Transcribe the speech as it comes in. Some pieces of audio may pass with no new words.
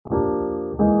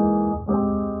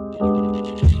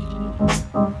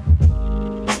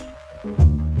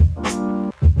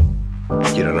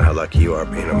You don't know how lucky you are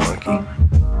being a monkey.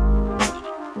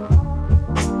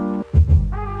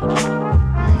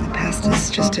 The past is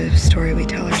just a story we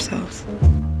tell ourselves.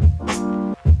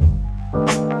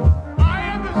 I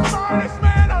am the smartest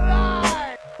man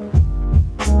alive!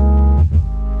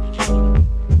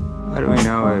 How do we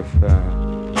know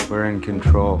if we're in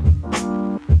control?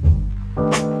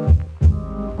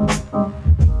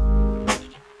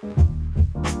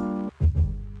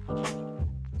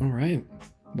 All right,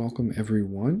 welcome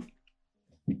everyone.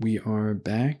 We are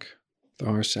back with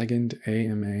our second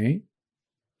AMA.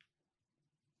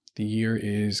 The year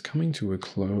is coming to a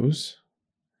close,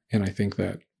 and I think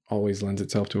that always lends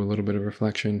itself to a little bit of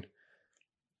reflection.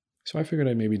 So I figured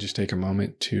I'd maybe just take a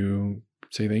moment to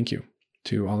say thank you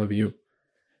to all of you.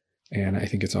 And I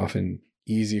think it's often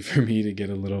easy for me to get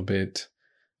a little bit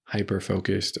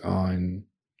hyper-focused on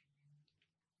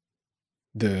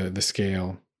the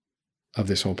scale of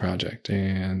this whole project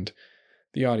and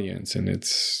the audience and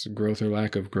its growth or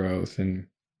lack of growth, and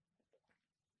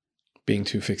being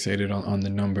too fixated on the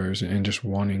numbers and just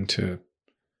wanting to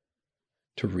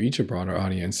reach a broader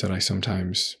audience that I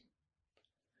sometimes,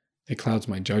 it clouds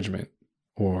my judgment,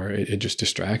 or it just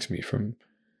distracts me from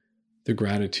the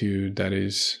gratitude that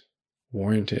is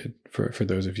warranted for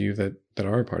those of you that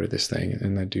are a part of this thing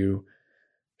and that do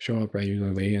show up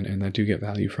regularly and that do get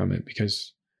value from it.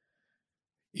 Because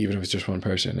even if it's just one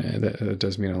person, that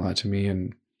does mean a lot to me,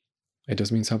 and it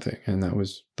does mean something. And that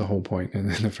was the whole point in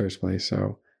the first place.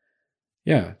 So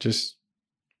yeah, just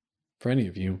for any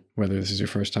of you, whether this is your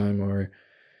first time or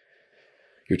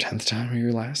your 10th time or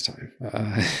your last time,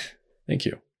 thank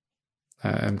you.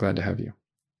 I'm glad to have you.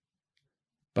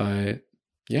 But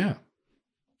yeah,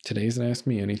 today's an Ask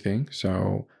Me Anything.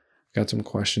 So I've got some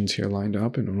questions here lined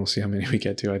up, and we'll see how many we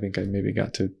get to. I think I maybe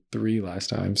got to 3 last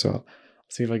time. So I'll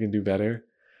see if I can do better,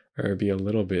 or be a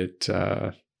little bit,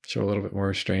 show a little bit more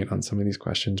restraint on some of these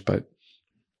questions. But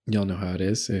y'all know how it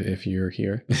is if you're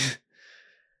here.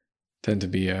 Tend to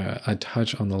be a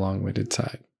touch on the long-winded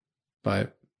side.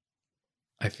 But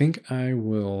I think I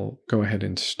will go ahead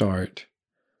and start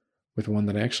with one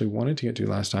that I actually wanted to get to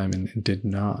last time and did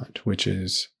not, which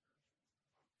is,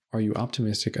 are you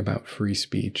optimistic about free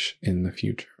speech in the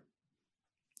future?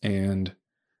 And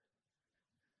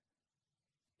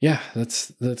yeah,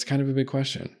 that's kind of a big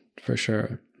question for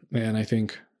sure. And I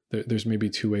think there's maybe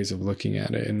 2 ways of looking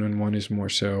at it. And one is more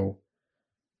so,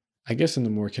 I guess, in the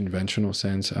more conventional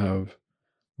sense of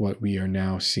what we are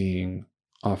now seeing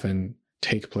often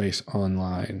take place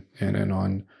online and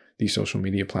on these social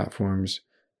media platforms,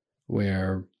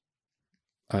 where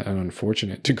an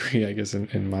unfortunate degree, I guess,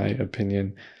 in my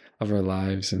opinion, of our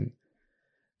lives and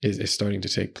is starting to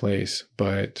take place.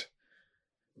 But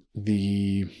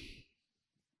the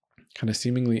kind of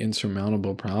seemingly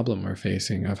insurmountable problem we're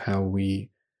facing of how we,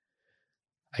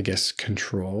 I guess,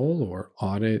 control or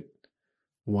audit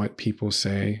what people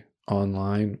say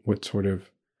online, what sort of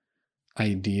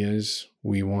ideas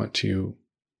we want to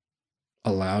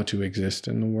allow to exist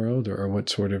in the world, or what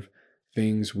sort of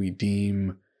things we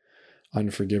deem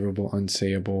unforgivable,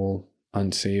 unsayable,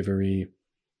 unsavory,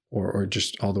 or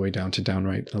just all the way down to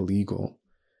downright illegal.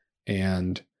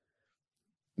 And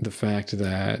the fact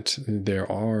that there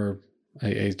are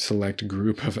a select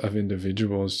group of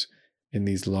individuals in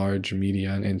these large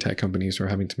media and tech companies who are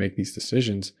having to make these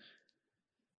decisions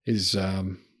is,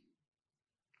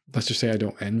 let's just say, I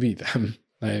don't envy them.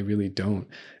 I really don't.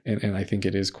 And I think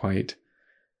it is quite,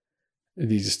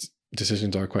 these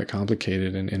decisions are quite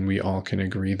complicated, and we all can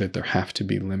agree that there have to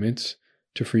be limits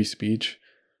to free speech.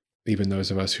 Even those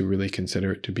of us who really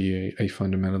consider it to be a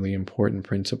fundamentally important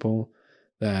principle,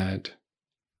 that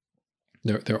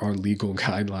there are legal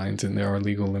guidelines and there are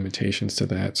legal limitations to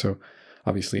that. So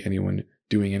obviously anyone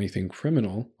doing anything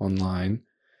criminal online,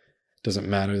 doesn't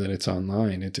matter that it's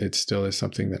online, it still is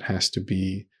something that has to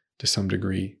be to some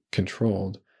degree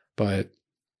controlled. But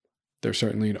there's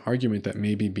certainly an argument that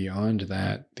maybe beyond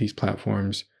that, these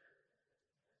platforms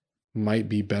might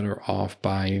be better off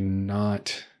by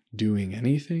not doing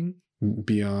anything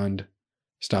beyond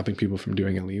stopping people from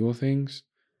doing illegal things.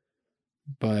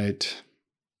 But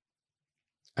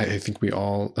I think we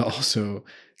all also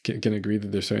can agree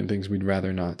that there's certain things we'd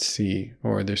rather not see,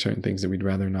 or there's certain things that we'd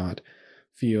rather not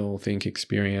feel, think,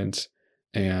 experience,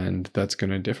 and that's going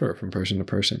to differ from person to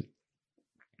person.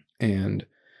 And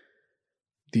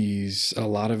a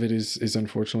lot of it is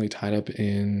unfortunately tied up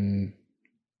in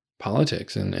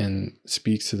politics and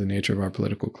speaks to the nature of our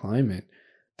political climate,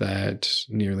 that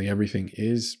nearly everything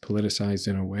is politicized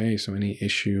in a way. So any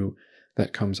issue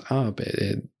that comes up,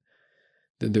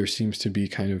 there seems to be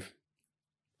kind of,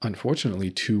 unfortunately,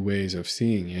 2 ways of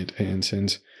seeing it. And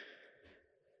since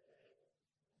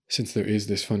since there is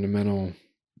this fundamental,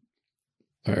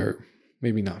 or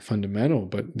maybe not fundamental,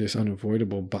 but this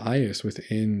unavoidable bias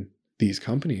within these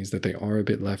companies that they are a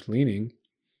bit left-leaning,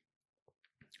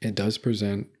 it does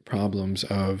present problems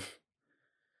of,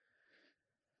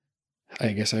 I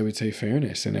guess I would say,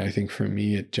 fairness. And I think for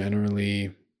me, it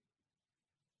generally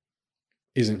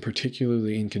isn't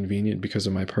particularly inconvenient because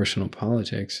of my personal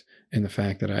politics and the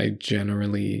fact that I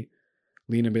generally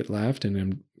lean a bit left and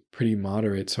am pretty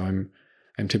moderate. So I'm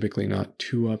typically not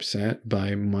too upset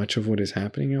by much of what is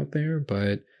happening out there,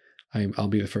 but I'll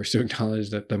be the first to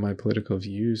acknowledge that my political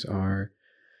views are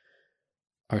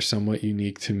somewhat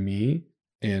unique to me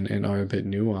and are a bit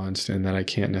nuanced, and that I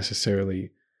can't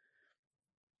necessarily,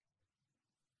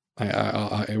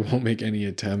 I won't make any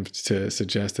attempt to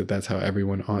suggest that that's how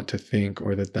everyone ought to think,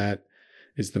 or that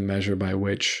is the measure by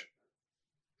which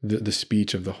the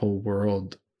speech of the whole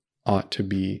world ought to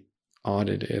be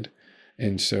audited.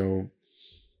 And so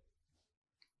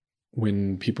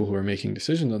when people who are making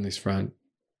decisions on this front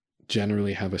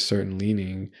generally have a certain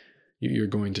leaning, you're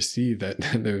going to see that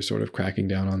they're sort of cracking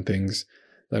down on things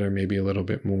that are maybe a little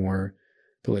bit more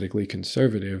politically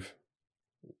conservative,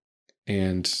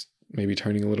 and maybe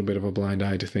turning a little bit of a blind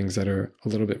eye to things that are a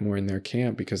little bit more in their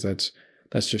camp, because that's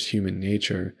just human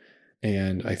nature.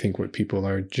 And I think what people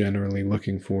are generally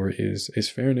looking for is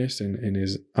fairness and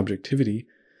is objectivity,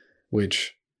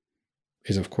 which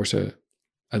is, of course, at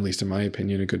least in my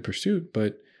opinion, a good pursuit,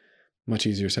 but much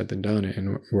easier said than done.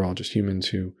 And we're all just humans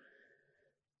who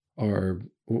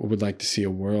would like to see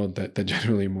a world that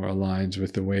generally more aligns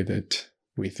with the way that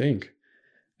we think.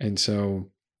 And so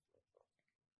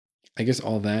I guess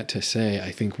all that to say,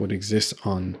 I think what exists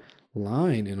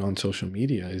online and on social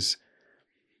media is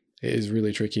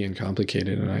really tricky and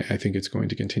complicated. And I think it's going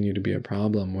to continue to be a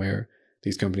problem where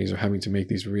these companies are having to make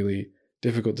these really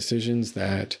difficult decisions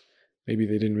that maybe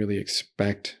they didn't really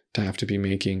expect to have to be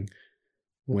making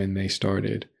when they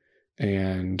started.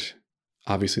 And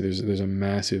obviously there's a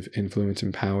massive influence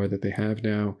and power that they have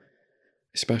now,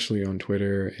 especially on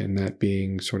Twitter, and that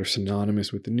being sort of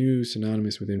synonymous with the news,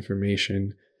 synonymous with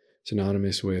information,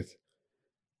 synonymous with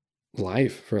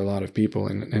life for a lot of people.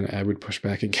 And I would push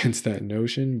back against that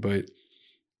notion, but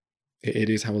it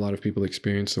is how a lot of people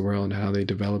experience the world and how they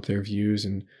develop their views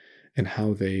and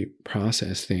how they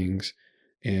process things.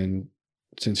 And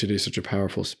since it is such a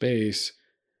powerful space,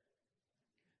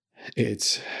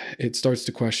 it starts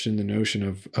to question the notion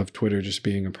of Twitter just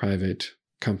being a private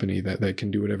company that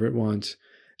can do whatever it wants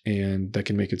and that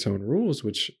can make its own rules,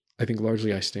 which I think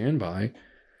largely I stand by.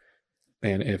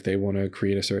 And if they want to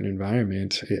create a certain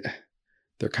environment,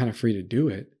 they're kind of free to do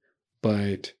it.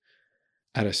 But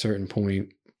at a certain point,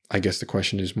 I guess the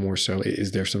question is more so,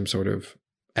 is there some sort of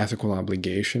ethical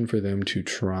obligation for them to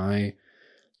try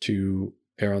to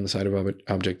err on the side of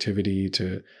objectivity,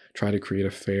 to try to create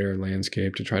a fair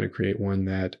landscape, to try to create one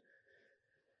that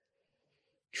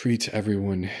treats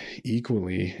everyone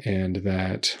equally and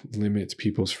that limits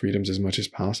people's freedoms as much as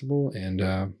possible? And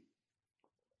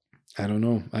I don't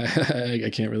know. I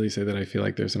can't really say that I feel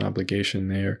like there's an obligation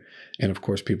there. And of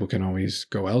course, people can always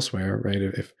go elsewhere, right?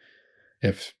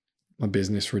 If a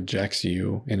business rejects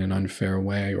you in an unfair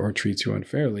way or treats you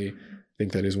unfairly, I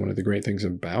think that is one of the great things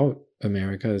about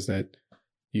America, is that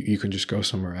you can just go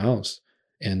somewhere else,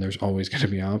 and there's always going to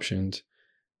be options.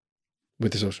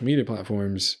 With the social media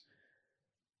platforms,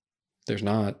 there's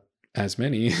not as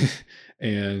many,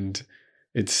 and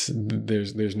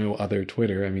there's no other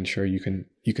Twitter. I mean, sure, you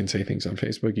can say things on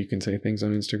Facebook, you can say things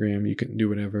on Instagram, you can do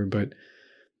whatever, but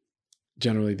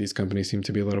generally these companies seem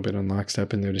to be a little bit on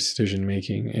lockstep in their decision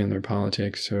making and their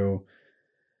politics. So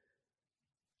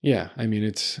yeah, I mean,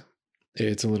 it's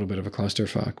a little bit of a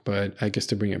clusterfuck. But I guess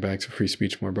to bring it back to free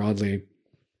speech more broadly,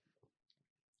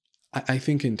 I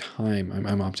think in time,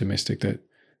 I'm optimistic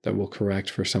that we'll correct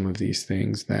for some of these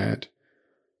things, that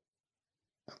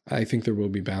I think there will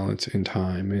be balance in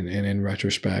time. And in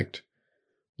retrospect,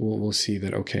 we'll see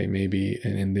that, okay, maybe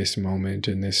in this moment,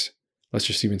 in this, let's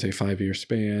just even say 5-year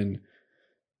span,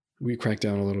 we cracked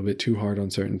down a little bit too hard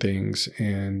on certain things,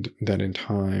 and that in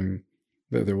time,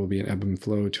 that there will be an ebb and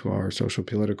flow to our social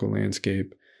political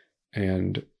landscape.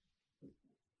 And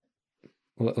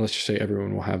let's just say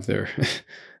everyone will have their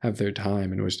have their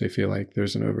time in which they feel like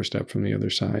there's an overstep from the other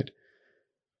side.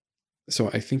 So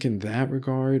I think in that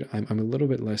regard, I'm a little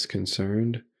bit less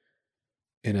concerned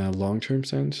in a long-term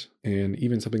sense. And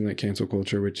even something like cancel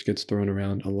culture, which gets thrown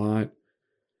around a lot,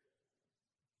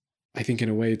 I think in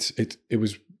a way it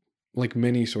was like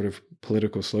many sort of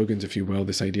political slogans, if you will.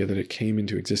 This idea that it came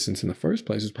into existence in the first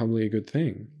place is probably a good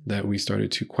thing, that we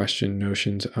started to question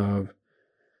notions of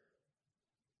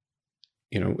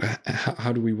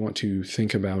how do we want to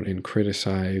think about and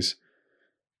criticize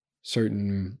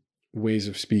certain ways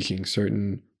of speaking,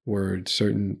 certain words,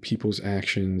 certain people's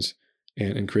actions,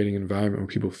 and creating an environment where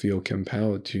people feel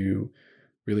compelled to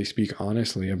really speak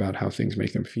honestly about how things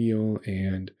make them feel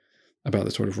and about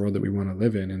the sort of world that we want to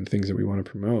live in and things that we want to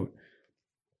promote,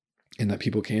 and that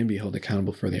people can be held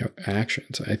accountable for their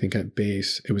actions. I think at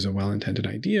base, it was a well-intended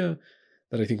idea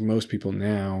that I think most people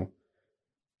now,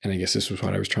 and I guess this was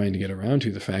what I was trying to get around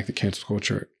to, the fact that cancel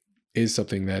culture is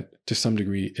something that to some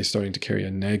degree is starting to carry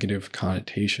a negative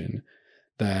connotation,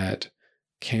 that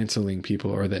canceling people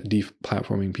or that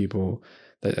deplatforming people,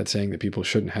 that's saying that people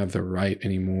shouldn't have the right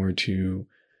anymore to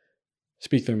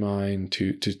speak their mind,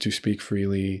 to speak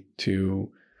freely,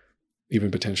 to even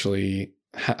potentially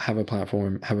have a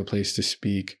platform, have a place to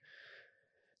speak.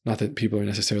 Not that people are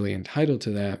necessarily entitled to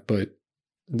that, but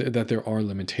that there are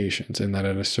limitations, and that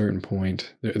at a certain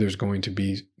point there's going to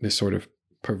be this sort of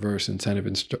perverse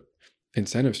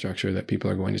incentive structure that people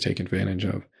are going to take advantage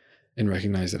of, and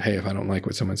recognize that, hey, if I don't like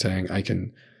what someone's saying, I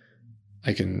can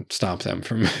stop them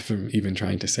from even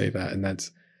trying to say that. And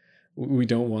we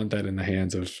don't want that in the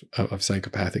hands of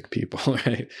psychopathic people,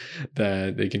 right?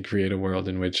 That they can create a world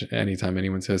in which anytime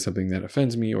anyone says something that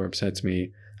offends me or upsets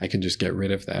me, I can just get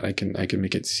rid of that. I can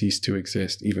make it cease to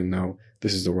exist, even though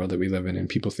this is the world that we live in and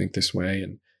people think this way.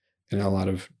 And in a lot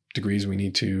of degrees, we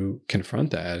need to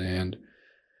confront that and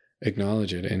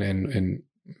acknowledge it, and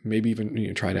maybe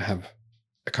even try to have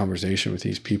a conversation with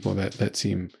these people that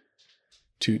seem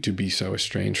to be so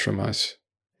estranged from us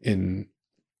in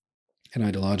an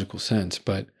ideological sense.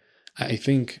 But I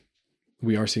think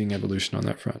we are seeing evolution on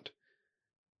that front.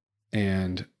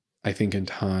 And I think in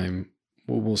time,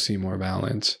 we'll see more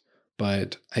balance.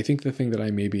 But I think the thing that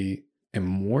I maybe am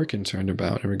more concerned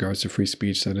about in regards to free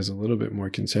speech that is a little bit more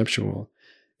conceptual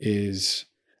is,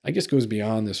 I guess, goes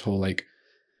beyond this whole like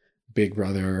Big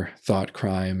Brother thought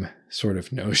crime sort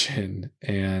of notion.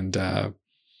 And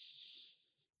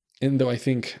though I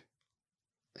think,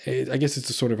 I guess it's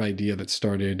a sort of idea that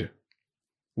started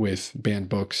with banned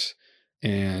books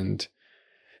and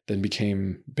then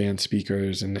became banned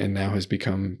speakers and now has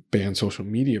become banned social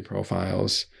media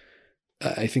profiles.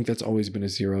 I think that's always been a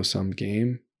zero-sum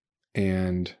game.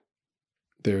 And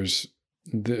there's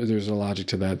a logic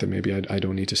to that maybe I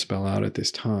don't need to spell out at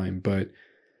this time. But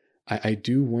I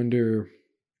do wonder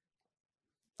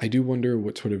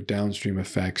what sort of downstream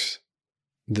effects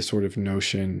the sort of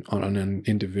notion on an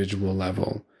individual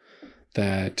level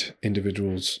that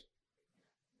individuals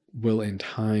will in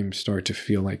time start to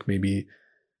feel like maybe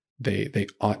they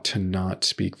ought to not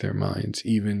speak their minds,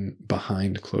 even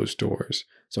behind closed doors.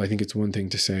 So I think it's one thing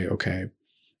to say, okay,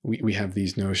 we have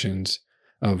these notions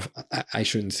of I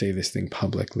shouldn't say this thing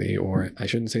publicly, or I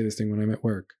shouldn't say this thing when I'm at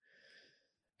work.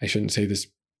 I shouldn't say this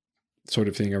sort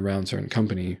of thing around certain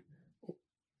company,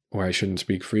 or I shouldn't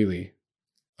speak freely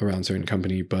around certain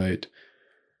company. But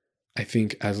I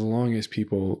think as long as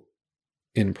people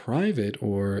in private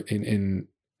or in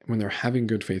when they're having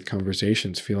good faith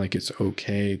conversations feel like it's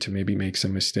okay to maybe make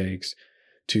some mistakes,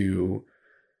 to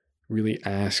really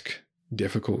ask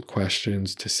difficult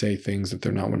questions, to say things that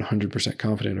they're not 100%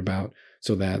 confident about,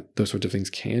 so that those sorts of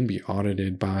things can be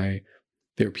audited by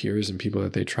their peers and people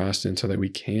that they trust, and so that we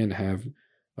can have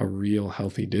a real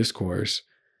healthy discourse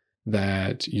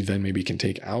that you then maybe can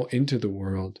take out into the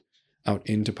world, out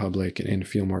into public, and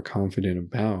feel more confident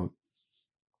about.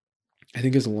 I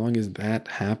think as long as that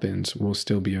happens, we'll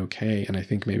still be okay. And I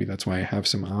think maybe that's why I have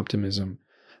some optimism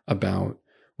about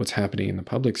what's happening in the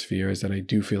public sphere, is that I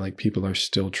do feel like people are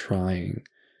still trying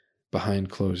behind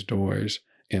closed doors.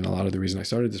 And a lot of the reason I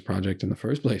started this project in the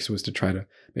first place was to try to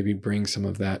maybe bring some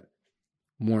of that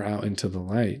more out into the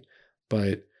light.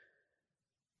 But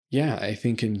yeah, I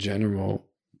think in general,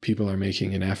 people are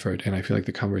making an effort. And I feel like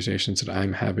the conversations that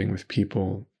I'm having with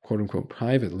people, quote unquote,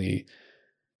 privately,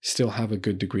 still have a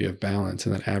good degree of balance,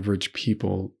 and that average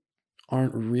people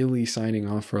aren't really signing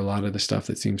off for a lot of the stuff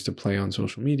that seems to play on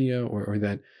social media, or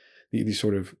that these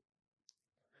sort of,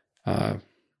 I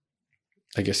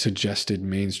guess, suggested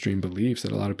mainstream beliefs,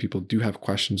 that a lot of people do have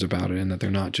questions about it, and that they're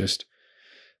not just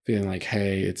feeling like,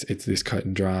 hey, it's this cut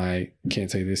and dry, can't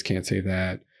say this, can't say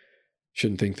that,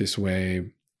 shouldn't think this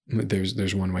way.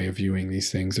 There's one way of viewing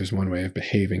these things. There's one way of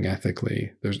behaving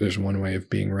ethically. There's one way of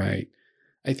being right.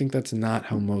 I think that's not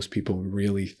how most people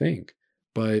really think.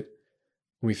 But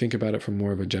when we think about it from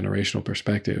more of a generational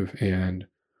perspective, and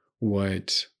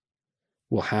what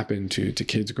will happen to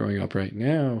kids growing up right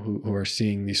now who are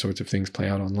seeing these sorts of things play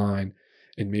out online,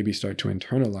 and maybe start to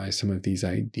internalize some of these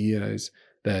ideas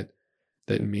that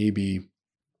maybe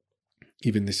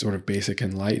even this sort of basic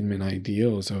Enlightenment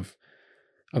ideals of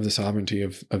the sovereignty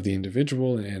of the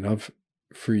individual and of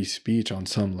free speech on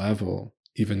some level,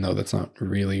 even though that's not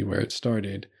really where it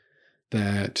started,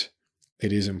 that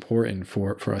it is important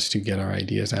for us to get our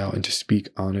ideas out and to speak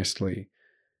honestly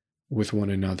with one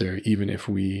another, even if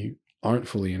we aren't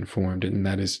fully informed. And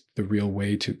that is the real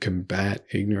way to combat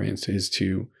ignorance, is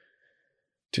to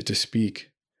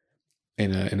speak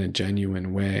in a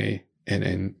genuine way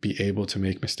and be able to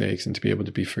make mistakes and to be able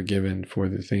to be forgiven for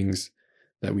the things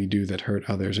that we do that hurt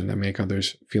others and that make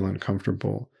others feel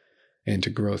uncomfortable, and to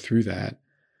grow through that.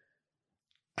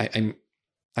 I'm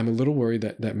a little worried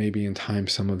that maybe in time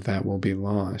some of that will be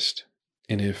lost.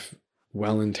 And if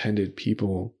well-intended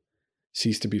people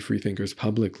cease to be free thinkers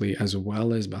publicly as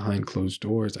well as behind closed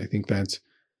doors, I think that's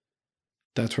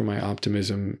where my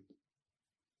optimism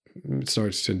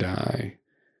starts to die.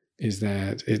 Is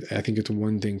that I think it's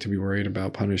one thing to be worried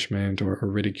about punishment or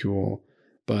ridicule,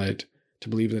 but to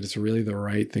believe that it's really the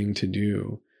right thing to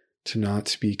do to not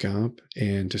speak up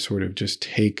and to sort of just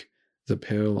take the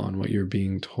pill on what you're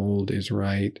being told is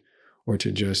right, or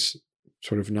to just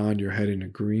sort of nod your head in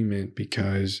agreement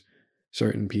because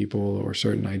certain people or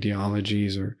certain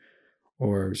ideologies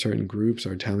or certain groups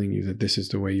are telling you that this is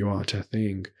the way you ought to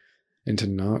think, and to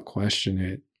not question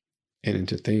it and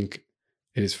to think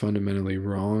it is fundamentally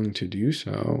wrong to do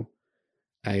so.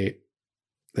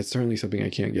 That's certainly something I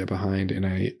can't get behind. And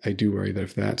I do worry that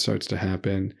if that starts to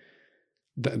happen,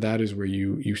 that is where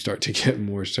you start to get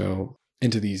more so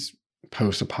into these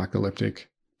post-apocalyptic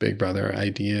Big Brother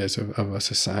ideas of a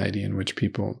society in which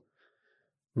people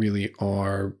really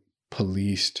are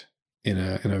policed in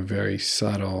a very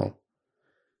subtle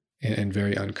and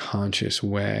very unconscious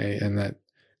way, and that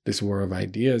this war of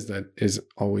ideas that is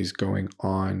always going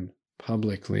on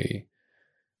publicly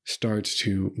starts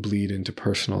to bleed into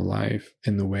personal life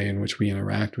in the way in which we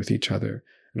interact with each other,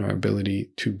 and our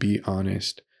ability to be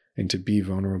honest and to be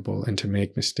vulnerable and to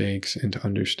make mistakes and to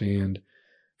understand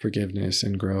forgiveness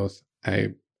and growth.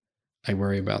 I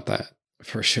worry about that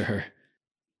for sure.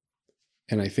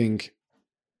 And I think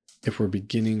if we're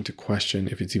beginning to question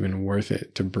if it's even worth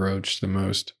it to broach the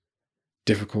most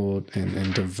difficult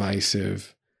and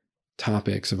divisive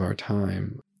topics of our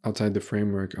time outside the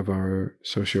framework of our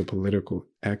socio-political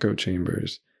echo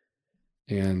chambers,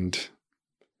 and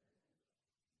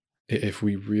if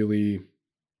we really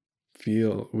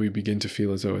begin to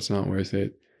feel as though it's not worth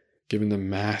it, given the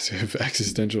massive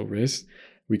existential risks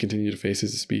we continue to face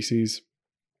as a species,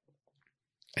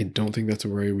 I don't think that's a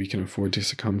worry we can afford to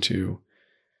succumb to.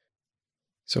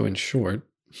 So in short,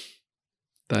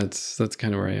 that's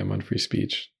kind of where I am on free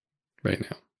speech right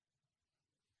now.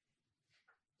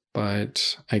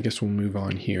 But I guess we'll move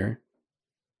on here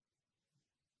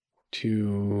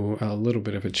to a little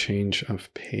bit of a change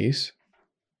of pace.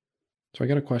 So I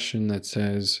got a question that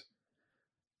says,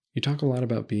 you talk a lot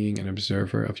about being an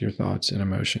observer of your thoughts and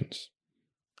emotions.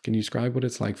 Can you describe what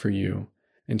it's like for you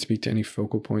and speak to any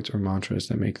focal points or mantras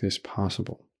that make this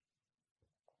possible?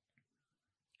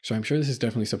 So I'm sure this is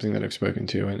definitely something that I've spoken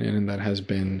to and that has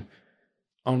been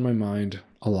on my mind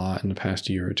a lot in the past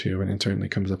year or two, and it certainly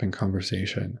comes up in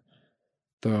conversation.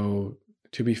 Though,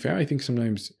 to be fair, I think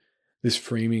sometimes this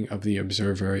framing of the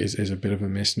observer is a bit of a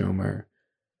misnomer.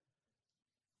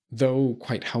 Though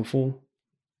quite helpful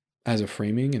as a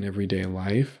framing in everyday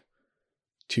life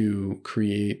to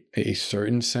create a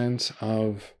certain sense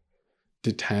of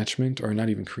detachment, or not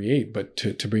even create, but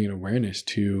to bring an awareness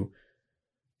to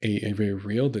a very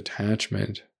real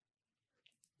detachment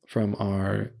from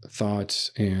our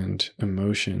thoughts and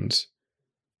emotions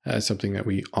as something that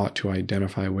we ought to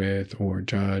identify with or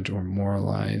judge or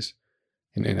moralize.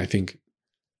 And I think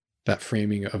that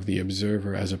framing of the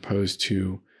observer as opposed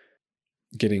to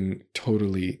getting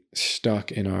totally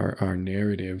stuck in our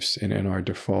narratives and in our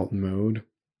default mode,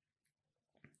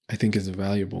 I think is a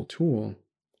valuable tool.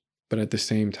 But at the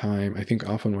same time, I think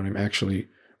often when I'm actually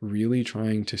really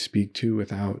trying to speak to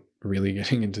without really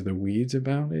getting into the weeds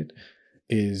about it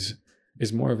is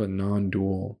more of a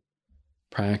non-dual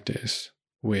practice,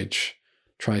 which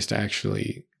tries to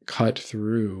actually cut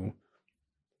through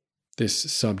this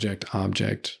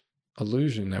subject-object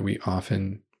illusion that we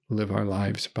often live our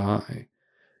lives by.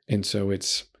 And so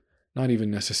it's not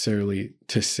even necessarily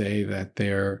to say that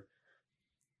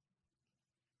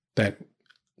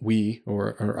we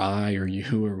or I or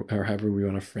you or however we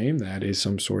want to frame that is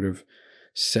some sort of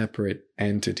separate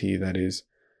entity that is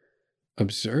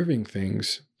observing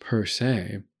things per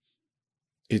se.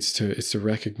 It's to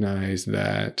recognize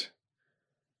that,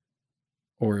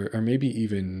 or maybe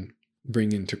even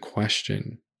bring into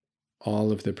question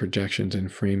all of the projections and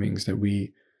framings that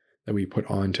we put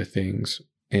onto things,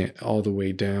 and all the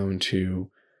way down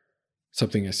to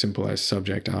something as simple as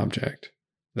subject object,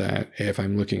 that if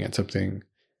I'm looking at something,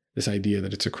 this idea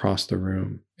that it's across the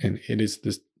room and it is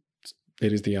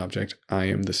the object, I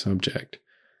am the subject.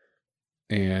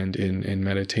 And in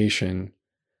meditation,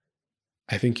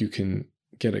 I think you can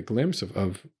get a glimpse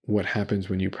of what happens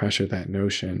when you pressure that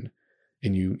notion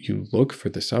and you look for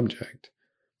the subject,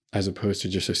 as opposed to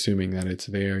just assuming that it's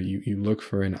there. You look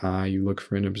for an I, you look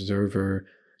for an observer,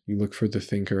 you look for the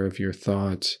thinker of your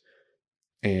thoughts.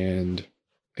 And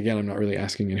again, I'm not really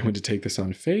asking anyone to take this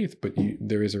on faith, but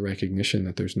there is a recognition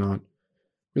that there's not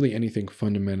really anything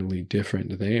fundamentally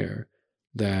different there,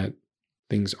 that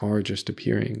things are just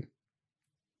appearing,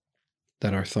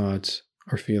 that our thoughts,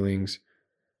 our feelings,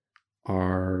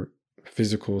 our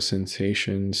physical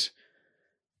sensations,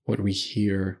 what we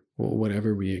hear,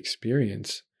 whatever we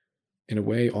experience, in a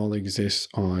way all exists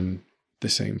on the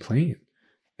same plane.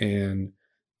 And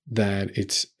that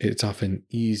it's often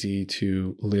easy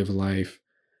to live life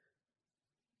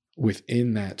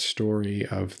within that story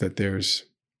of that there's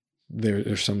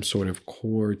some sort of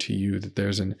core to you, that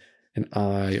there's an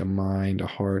I, a mind, a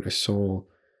heart, a soul,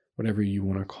 whatever you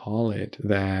want to call it,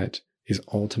 that is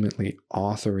ultimately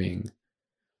authoring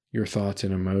your thoughts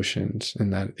and emotions,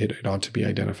 and that it ought to be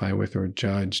identified with or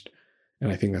judged.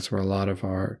 And I think that's where a lot of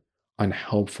our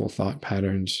unhelpful thought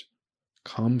patterns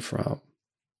come from.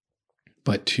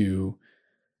 But to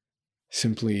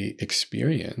simply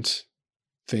experience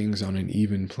things on an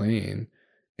even plane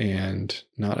and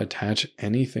not attach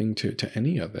anything to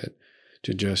any of it,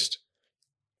 to just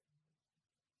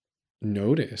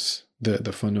notice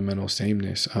the fundamental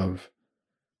sameness of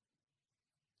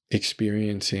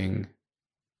experiencing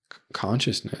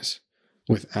consciousness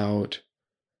without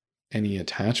any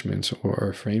attachments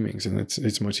or framings. And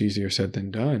it's much easier said than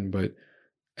done, but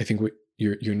I think what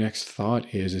your next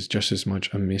thought is just as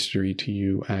much a mystery to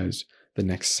you as the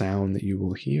next sound that you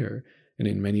will hear, and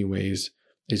in many ways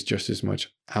is just as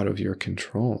much out of your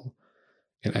control.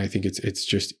 And I think it's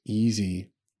just easy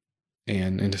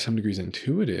and to some degrees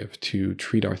intuitive to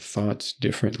treat our thoughts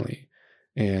differently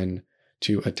and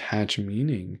to attach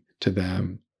meaning to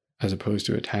them, as opposed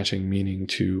to attaching meaning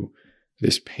to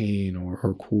this pain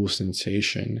or cool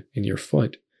sensation in your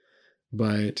foot.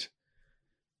 But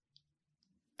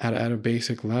at a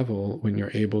basic level, when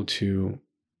you're able to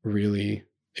really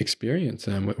experience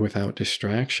them without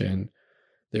distraction,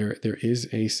 there is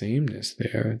a sameness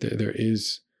there. There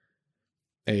is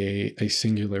a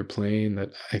singular plane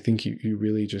that I think you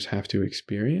really just have to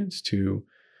experience to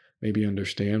maybe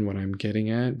understand what I'm getting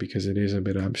at, because it is a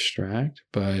bit abstract.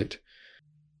 But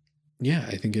yeah,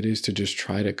 I think it is to just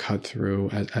try to cut through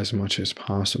as much as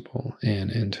possible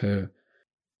and to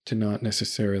not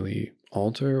necessarily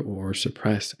alter or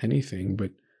suppress anything,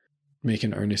 but make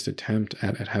an earnest attempt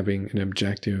at having an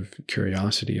objective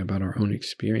curiosity about our own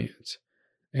experience,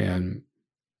 and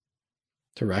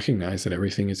to recognize that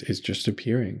everything is just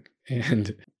appearing.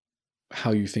 And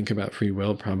how you think about free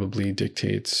will probably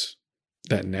dictates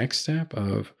that next step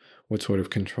of what sort of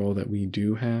control that we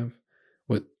do have,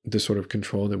 what the sort of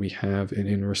control that we have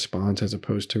in response as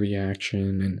opposed to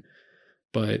reaction.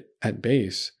 But at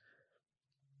base,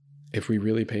 if we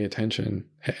really pay attention,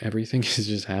 everything is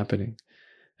just happening.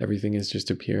 Everything is just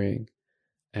appearing.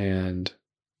 And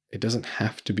it doesn't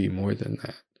have to be more than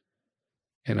that.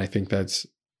 And I think it's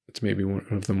maybe one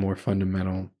of the more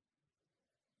fundamental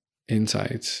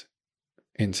insights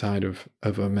inside of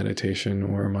a meditation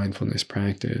or a mindfulness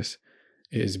practice,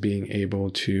 is being able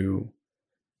to,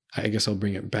 I guess I'll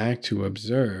bring it back to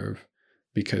observe,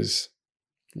 because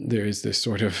there is this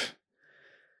sort of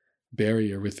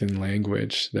barrier within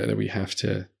language that we have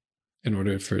to, in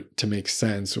order for it to make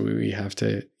sense, we have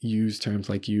to use terms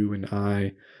like you and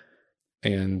I,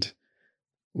 and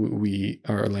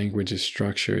our language is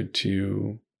structured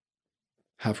to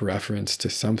have reference to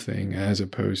something as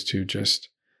opposed to just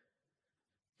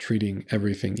treating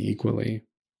everything equally.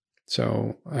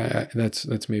 So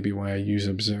that's maybe why I use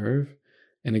observe.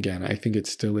 And again, I think it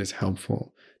still is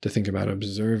helpful to think about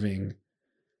observing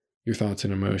your thoughts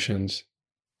and emotions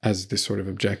as this sort of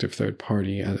objective third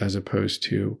party, as opposed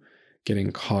to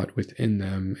getting caught within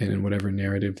them and in whatever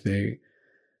narrative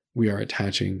we are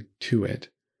attaching to it.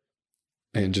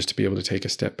 And just to be able to take a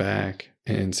step back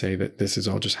and say that this is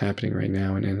all just happening right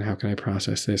now, and how can I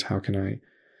process this? How can I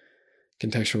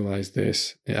contextualize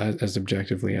this as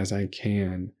objectively as I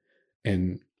can,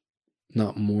 and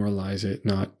not moralize it,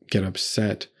 not get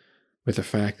upset with the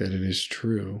fact that it is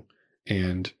true,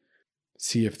 and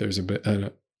see if there's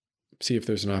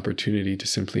an opportunity to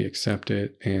simply accept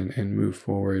it and move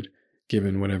forward,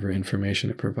 given whatever information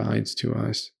it provides to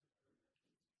us.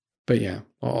 But yeah,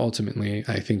 ultimately,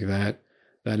 I think that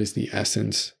is the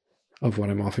essence of what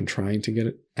I'm often trying to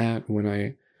get at when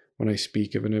I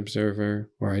speak of an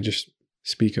observer, or I just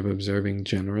speak of observing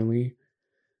generally.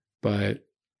 But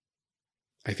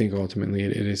I think ultimately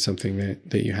it is something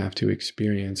that you have to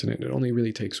experience, and it only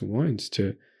really takes once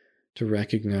to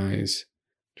recognize,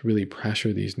 to really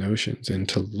pressure these notions and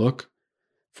to look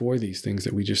for these things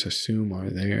that we just assume are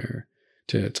there,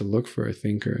 to look for a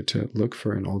thinker, to look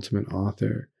for an ultimate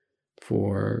author,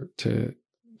 to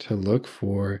look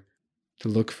for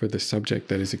the subject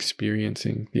that is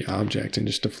experiencing the object, and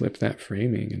just to flip that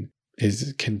framing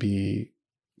can be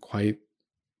quite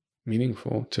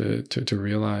meaningful to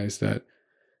realize that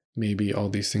maybe all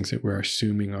these things that we're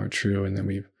assuming are true and that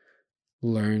we've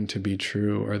learned to be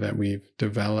true, or that we've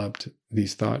developed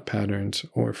these thought patterns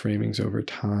or framings over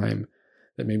time,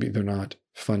 that maybe they're not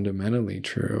fundamentally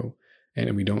true,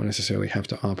 and we don't necessarily have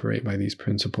to operate by these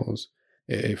principles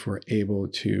if we're able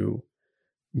to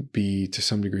be to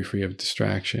some degree free of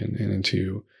distraction and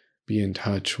to be in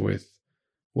touch with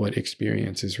what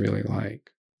experience is really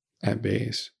like at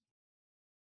base.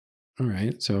 All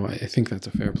right, so I think that's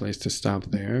a fair place to stop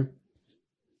there.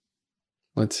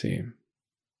 Let's see.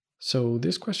 So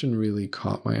this question really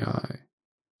caught my eye,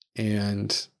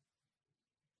 and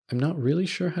I'm not really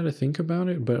sure how to think about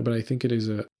it, but I think it is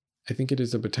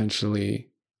a potentially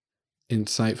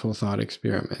insightful thought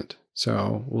experiment.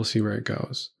 So we'll see where it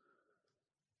goes.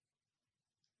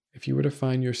 If you were to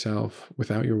find yourself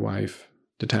without your wife,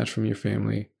 detached from your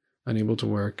family, unable to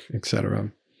work,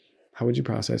 etc., how would you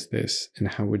process this, and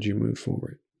how would you move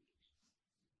forward?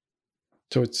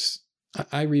 So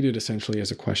I read it essentially as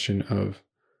a question of,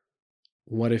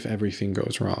 what if everything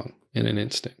goes wrong in an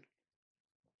instant?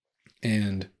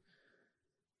 And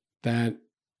that,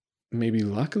 maybe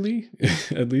luckily,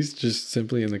 at least just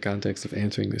simply in the context of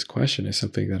answering this question, is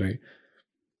something that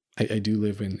I do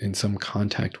live in some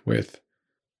contact with.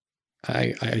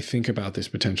 I think about this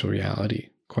potential reality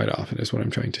quite often, is what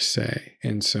I'm trying to say.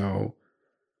 And so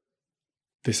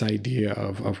this idea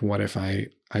of what if I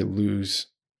lose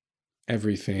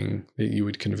everything that you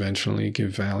would conventionally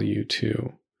give value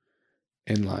to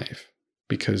in life,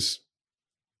 because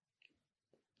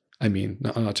I mean,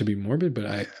 not to be morbid, but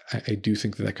I do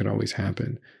think that could always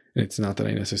happen. And it's not that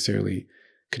I necessarily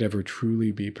could ever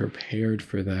truly be prepared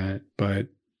for that, but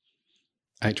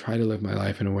I try to live my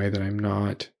life in a way that I'm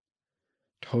not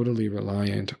totally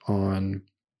reliant on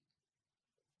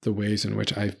the ways in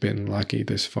which I've been lucky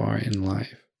this far in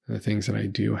life, the things that I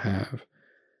do have,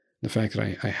 the fact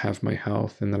that I have my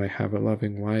health, and that I have a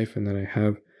loving wife, and that I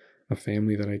have a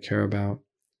family that I care about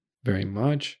very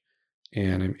much,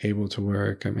 and I'm able to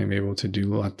work, I'm able to do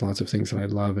lots of things that I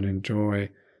love and enjoy.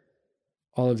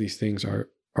 All of these things are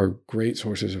great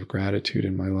sources of gratitude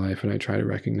in my life, and I try to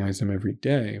recognize them every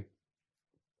day.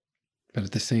 But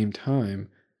at the same time,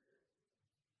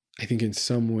 I think in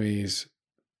some ways,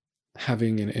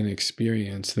 having an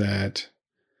experience that,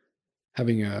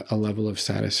 having a level of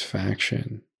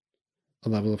satisfaction, a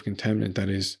level of contentment that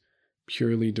is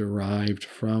purely derived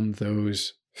from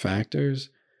those factors,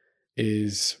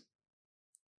 is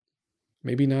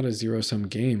maybe not a zero-sum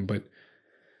game, but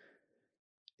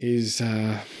is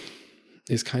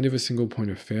kind of a single point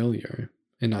of failure.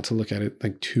 And not to look at it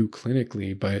like too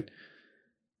clinically, but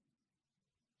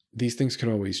these things could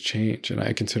always change, and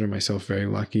I consider myself very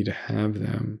lucky to have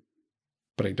them,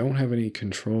 but I don't have any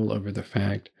control over the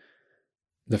facts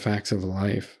of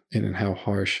life, and how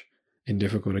harsh and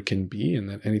difficult it can be, and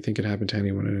that anything could happen to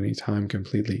anyone at any time,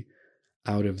 completely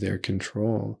out of their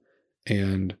control.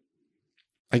 And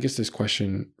I guess this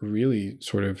question really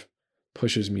sort of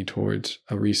pushes me towards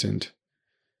a recent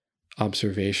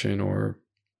observation, or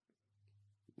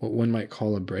what one might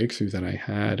call a breakthrough, that I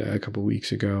had a couple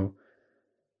weeks ago.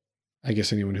 I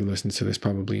guess anyone who listens to this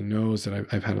probably knows that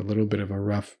I've had a little bit of a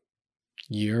rough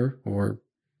year, or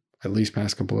at least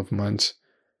past couple of months.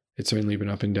 It's certainly been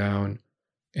up and down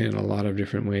in a lot of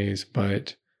different ways,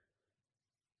 but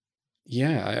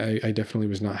yeah, I definitely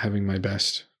was not having my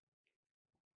best.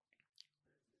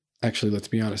 Actually, let's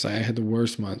be honest, I had the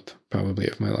worst month probably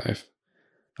of my life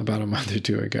about a month or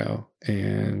two ago.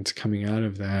 And coming out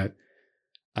of that,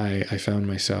 I found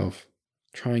myself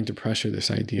trying to pressure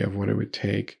this idea of what it would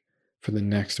take for the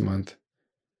next month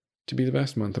to be the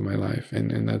best month of my life.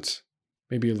 And that's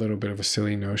maybe a little bit of a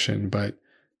silly notion, but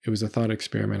it was a thought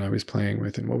experiment I was playing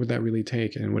with. And what would that really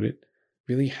take? And would it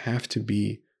really have to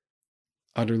be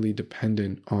utterly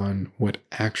dependent on what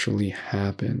actually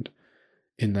happened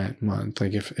in that month?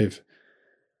 Like if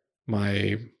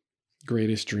my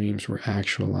greatest dreams were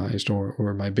actualized,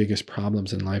 or my biggest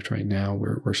problems in life right now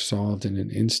were solved in an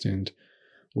instant,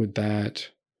 would that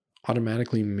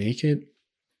automatically make it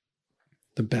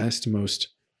the best, most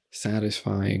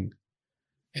satisfying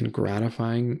and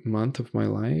gratifying month of my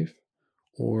life,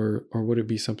 or would it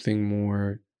be something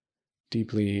more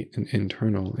deeply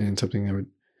internal and something that would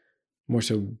more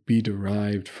so be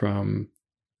derived from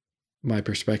my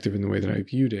perspective in the way that I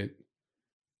viewed it?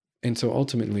 And so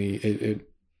ultimately, it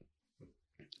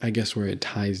I guess where it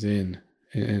ties in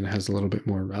and has a little bit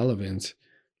more relevance,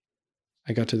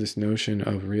 I got to this notion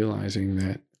of realizing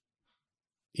that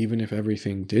even if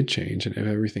everything did change and if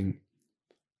everything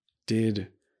did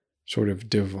sort of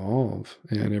devolve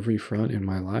on every front in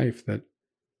my life, that,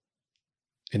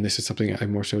 and this is something I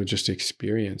more so just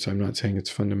experience, I'm not saying it's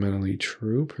fundamentally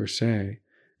true per se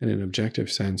in an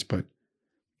objective sense, but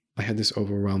I had this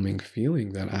overwhelming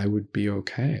feeling that I would be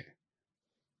okay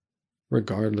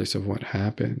regardless of what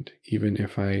happened, even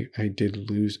if I did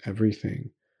lose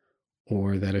everything,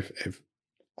 or that if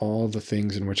all the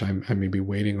things in which I may be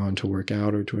waiting on to work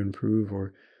out or to improve,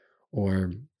 or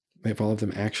if all of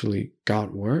them actually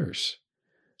got worse,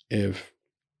 if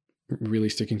really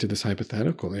sticking to this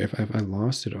hypothetical, if I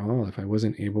lost it all, if I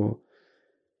wasn't able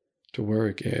to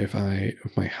work, if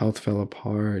my health fell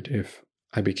apart, if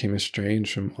I became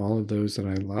estranged from all of those that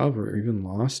I love, or even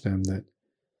lost them,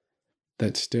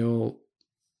 that still,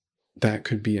 that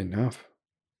could be enough.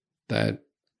 That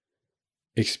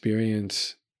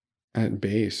experience at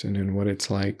base and in what it's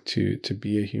like to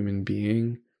be a human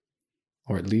being,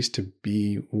 or at least to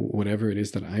be whatever it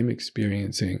is that I'm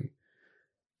experiencing,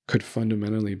 could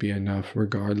fundamentally be enough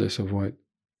regardless of what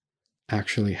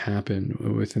actually happened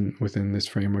within this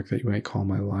framework that you might call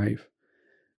my life.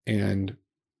 And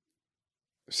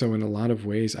so in a lot of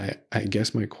ways, I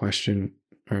guess my question,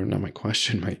 or not my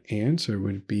question, my answer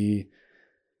would be,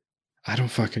 I don't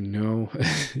fucking know.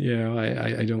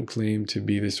 I don't claim to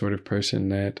be the sort of person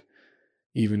that,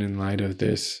 even in light of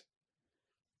this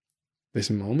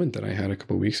moment that I had a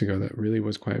couple of weeks ago that really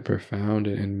was quite profound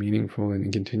and meaningful,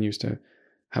 and continues to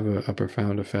have a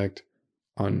profound effect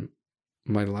on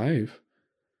my life,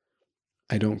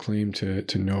 I don't claim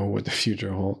to know what the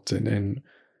future holds. And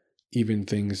even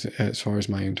things as far as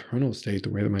my internal state,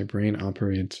 the way that my brain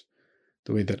operates,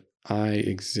 the way that I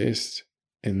exist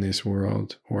in this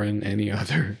world or in any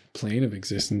other plane of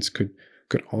existence could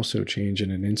also change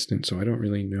in an instant. So I don't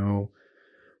really know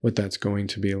what that's going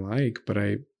to be like, but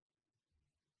I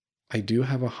do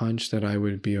have a hunch that I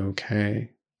would be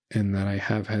okay, and that I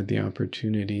have had the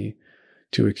opportunity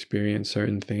to experience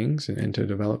certain things and to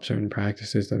develop certain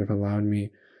practices that have allowed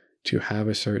me to have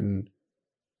a certain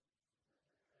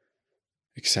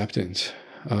acceptance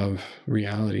of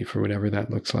reality for whatever that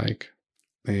looks like,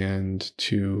 and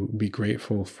to be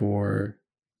grateful for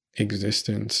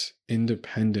existence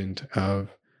independent of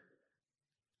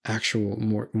actual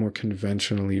more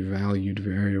conventionally valued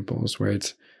variables, where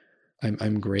it's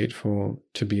I'm grateful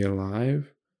to be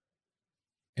alive,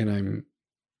 and I'm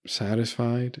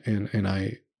satisfied, and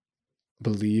I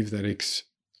believe that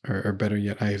or better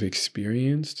yet, I have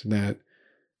experienced that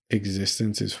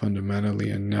existence is fundamentally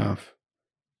enough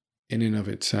in and of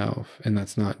itself. And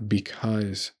that's not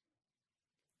because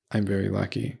I'm very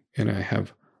lucky and I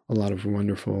have a lot of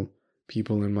wonderful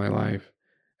people in my life,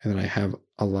 and that I have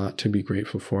a lot to be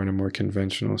grateful for in a more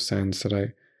conventional sense, that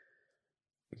I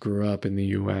grew up in the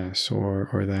US,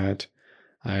 or that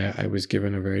I was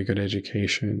given a very good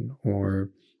education, or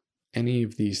any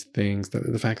of these things,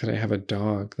 the fact that I have a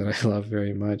dog that I love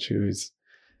very much,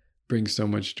 brings so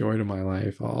much joy to my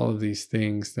life, all of these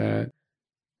things that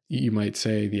you might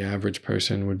say the average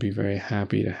person would be very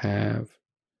happy to have.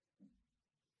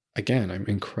 Again, I'm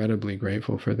incredibly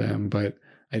grateful for them, but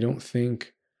I don't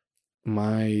think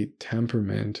my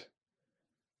temperament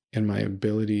and my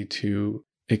ability to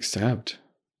accept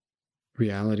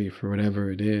reality for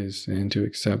whatever it is, and to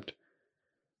accept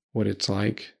what it's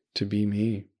like to be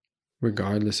me,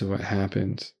 regardless of what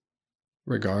happens,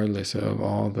 regardless of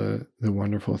all the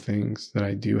wonderful things that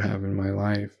I do have in my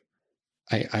life,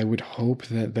 I would hope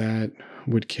that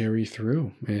would carry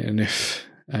through. And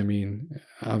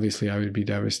obviously I would be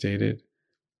devastated,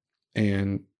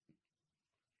 and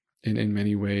in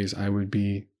many ways I would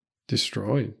be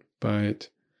destroyed, but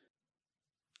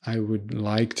I would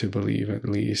like to believe at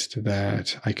least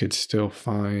that I could still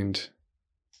find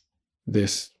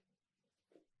this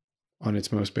on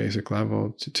its most basic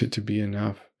level to be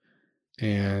enough.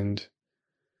 And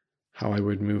how I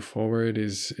would move forward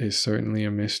is certainly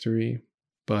a mystery,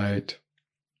 but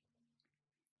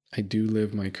I do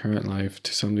live my current life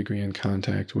to some degree in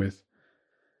contact with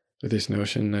this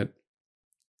notion that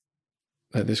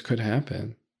this could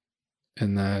happen,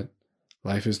 and that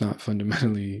life is not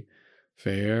fundamentally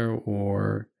fair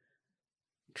or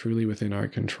truly within our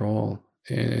control.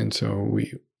 And so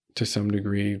we, to some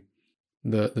degree,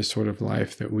 the sort of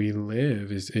life that we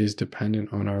live is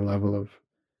dependent on our level of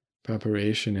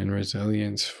preparation and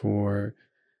resilience for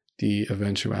the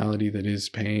eventuality that is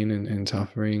pain and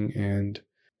suffering and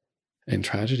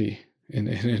tragedy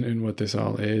and what this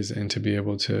all is, and to be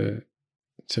able to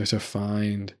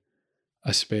find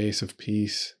a space of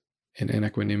peace and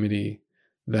equanimity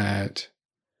that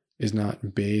is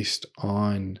not based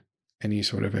on any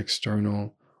sort of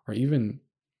external or even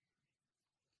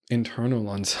internal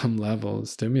on some level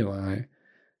stimuli,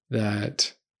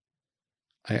 that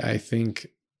I think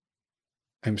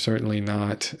I'm certainly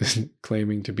not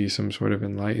claiming to be some sort of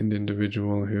enlightened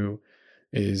individual who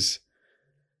is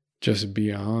just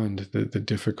beyond the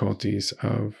difficulties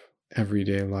of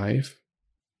everyday life,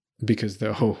 because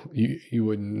though you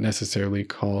wouldn't necessarily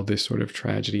call this sort of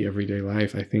tragedy everyday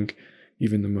life, I think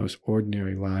even the most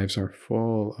ordinary lives are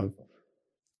full of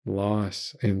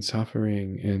loss and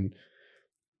suffering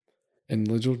and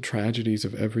little tragedies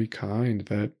of every kind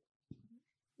that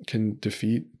can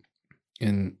defeat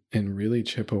and really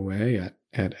chip away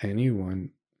at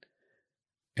anyone.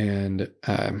 And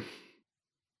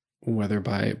whether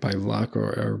by luck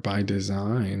or by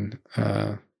design,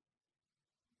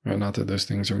 not that those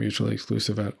things are mutually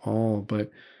exclusive at all,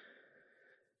 but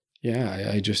yeah,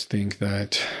 I just think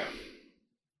that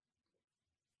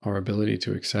our ability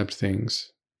to accept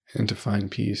things and to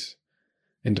find peace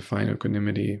and to find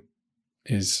equanimity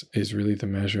is really the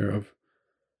measure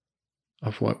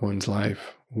of what one's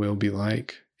life will be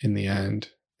like in the end,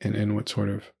 and what sort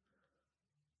of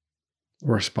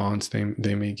response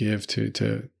they may give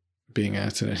to being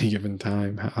asked at any given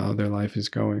time how their life is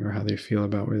going, or how they feel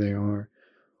about where they are,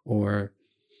 or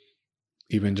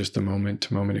even just the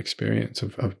moment-to-moment experience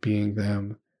of being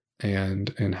them,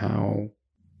 and how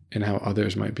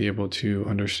others might be able to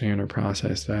understand or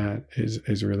process that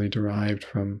is really derived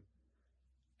from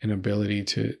an ability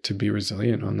to be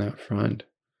resilient on that front.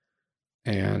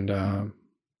 And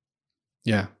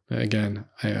yeah, again,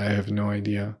 I have no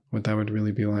idea what that would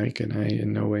really be like, and I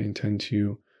in no way intend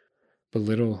to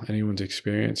belittle anyone's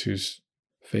experience who's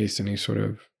faced any sort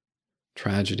of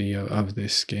tragedy of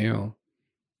this scale.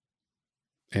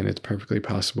 And it's perfectly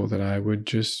possible that I would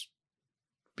just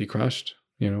be crushed,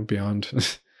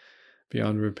 beyond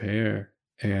beyond repair,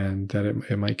 and that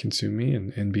it might consume me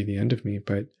and be the end of me.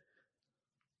 But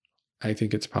I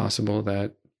think it's possible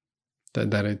that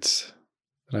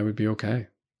I would be okay.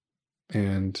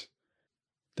 And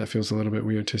that feels a little bit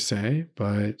weird to say,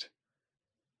 but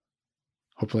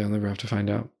hopefully I'll never have to find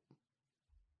out.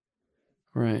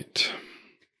 All right.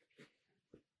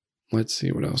 Let's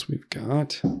see what else we've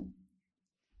got. We'll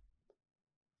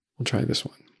try this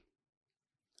one.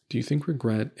 Do you think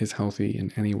regret is healthy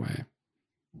in any way?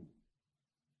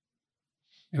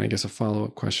 And I guess a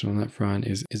follow-up question on that front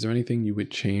is there anything you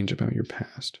would change about your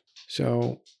past?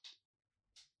 So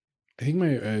I think my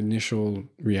initial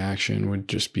reaction would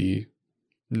just be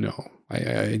no.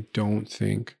 I don't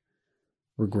think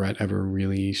regret ever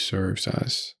really serves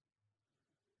us.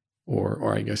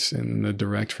 Or I guess in the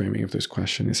direct framing of this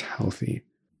question is healthy.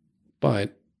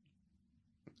 But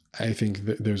I think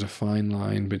that there's a fine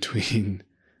line between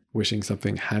wishing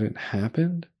something hadn't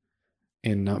happened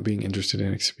and not being interested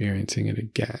in experiencing it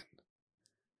again.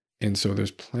 And so there's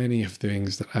plenty of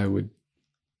things that I would,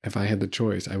 if I had the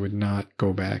choice, I would not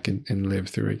go back and live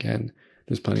through again.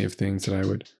 There's plenty of things that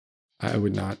I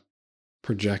would not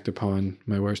project upon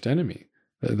my worst enemy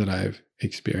that I've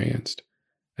experienced.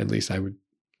 At least I would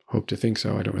hope to think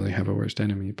so. I don't really have a worst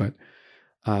enemy, but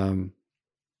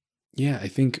yeah, I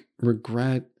think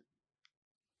regret,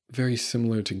 very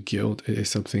similar to guilt, is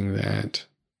something that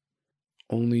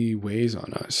only weighs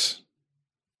on us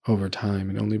over time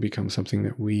and only becomes something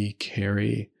that we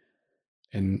carry,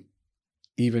 and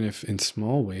even if in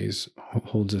small ways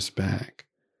holds us back.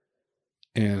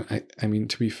 And I mean,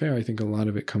 to be fair, I think a lot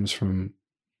of it comes from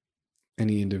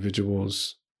any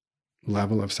individual's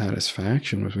level of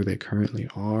satisfaction with where they currently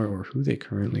are or who they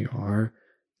currently are.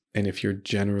 And if you're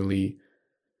generally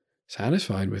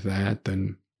satisfied with that,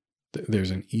 then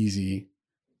there's an easy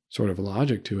sort of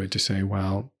logic to it to say,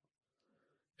 well,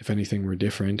 if anything were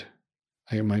different,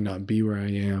 I might not be where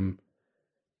I am,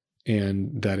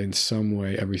 and that in some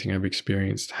way everything I've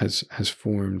experienced has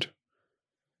formed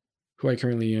who I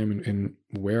currently am and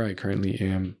where I currently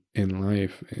am in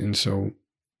life. And so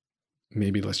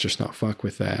maybe let's just not fuck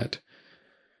with that.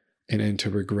 And to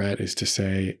regret is to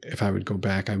say, if I would go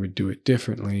back, I would do it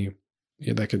differently.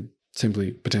 Yeah, that could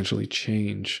simply potentially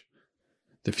change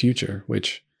the future,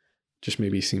 which just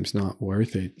maybe seems not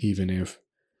worth it, even if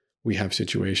we have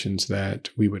situations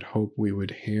that we would hope we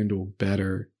would handle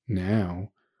better now,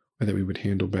 or that we would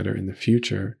handle better in the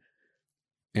future.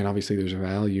 And obviously there's a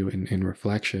value in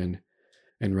reflection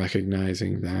and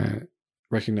recognizing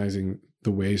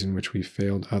the ways in which we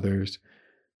failed others,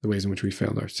 the ways in which we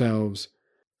failed ourselves.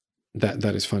 That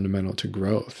is fundamental to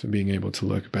growth, being able to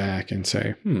look back and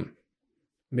say,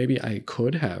 maybe I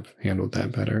could have handled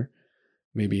that better.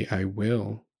 Maybe I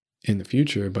will in the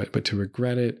future, but to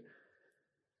regret it,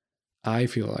 I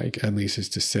feel like, at least, is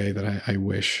to say that I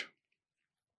wish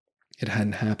it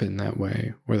hadn't happened that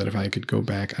way, or that if I could go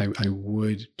back, I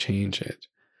would change it.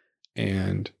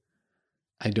 And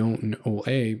I don't know,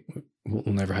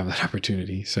 we'll never have that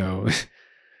opportunity. So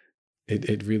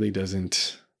it really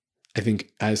doesn't, I think,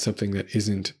 as something that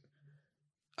isn't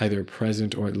either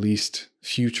present or at least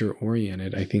future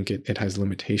oriented, I think it has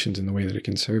limitations in the way that it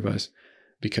can serve us.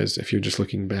 Because if you're just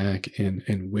looking back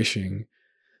and wishing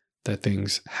that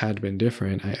things had been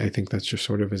different, I think that's just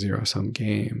sort of a zero-sum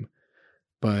game.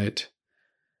 But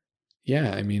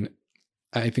yeah, I mean,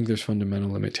 I think there's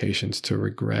fundamental limitations to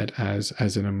regret as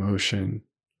an emotion,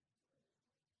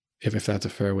 if that's a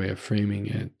fair way of framing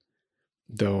it.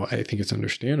 Though I think it's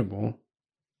understandable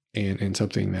and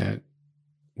something that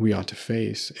we ought to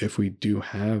face if we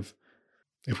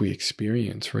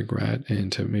experience regret,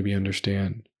 and to maybe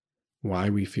understand why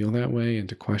we feel that way, and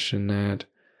to question that,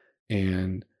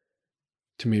 and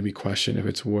to maybe question if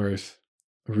it's worth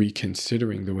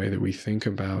reconsidering the way that we think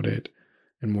about it,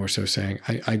 and more so saying,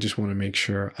 I just want to make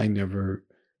sure I never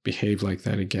behave like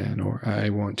that again, or I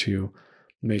want to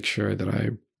make sure that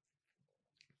I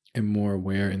am more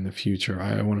aware in the future.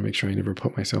 I want to make sure I never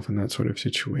put myself in that sort of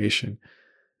situation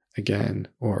again,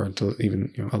 or to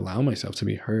even allow myself to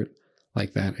be hurt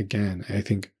like that again. I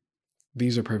think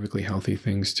these are perfectly healthy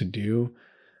things to do,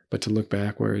 but to look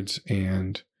backwards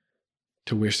and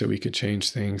to wish that we could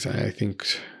change things, I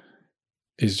think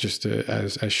is just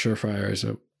as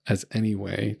surefire as any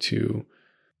way to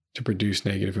produce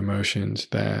negative emotions,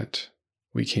 that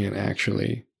we can't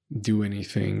actually do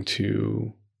anything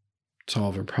to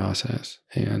solve or process.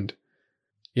 And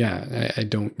yeah, I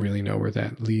don't really know where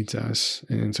that leads us.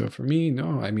 And so for me,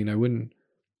 no, I mean, I wouldn't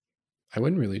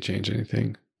really change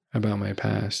anything about my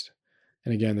past.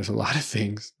 And again, there's a lot of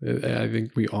things. I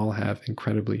think we all have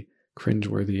incredibly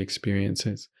cringeworthy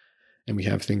experiences, and we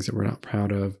have things that we're not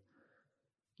proud of.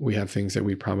 We have things that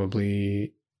we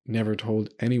probably never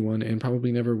told anyone, and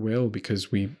probably never will,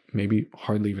 because we maybe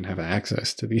hardly even have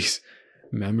access to these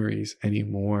memories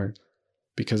anymore,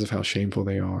 because of how shameful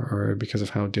they are, or because of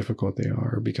how difficult they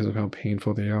are, or because of how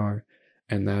painful they are.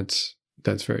 And that's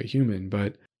very human.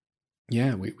 But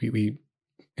yeah, we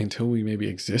until we maybe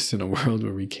exist in a world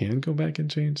where we can go back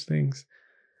and change things,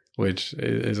 which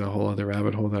is a whole other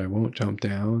rabbit hole that I won't jump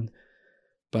down.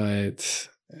 But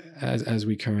as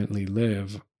we currently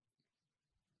live,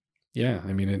 yeah,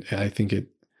 I mean, I think it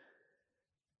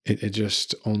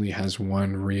just only has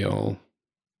one real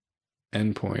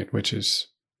endpoint, which is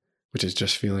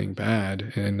just feeling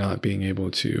bad and not being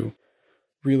able to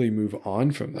really move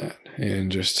on from that,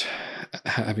 and just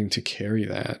having to carry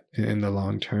that in the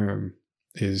long term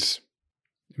is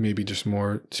maybe just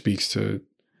more speaks to,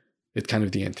 it's kind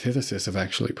of the antithesis of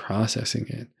actually processing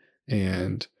it.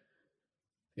 And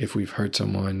if we've hurt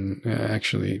someone,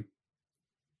 actually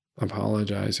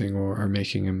apologizing or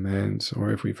making amends,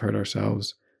 or if we've hurt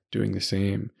ourselves, doing the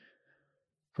same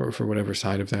for whatever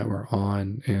side of that we're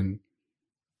on. And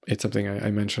it's something I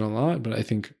mention a lot, but I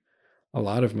think a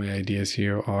lot of my ideas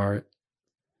here are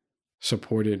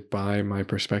supported by my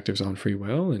perspectives on free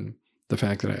will, and the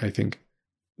fact that I think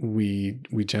we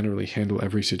generally handle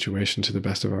every situation to the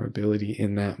best of our ability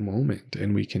in that moment,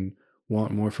 and we can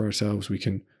want more for ourselves, we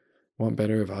can want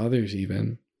better of others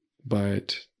even,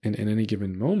 but in any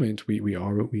given moment, we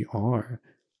are what we are.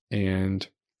 And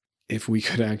if we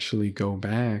could actually go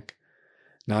back,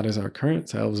 not as our current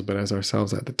selves, but as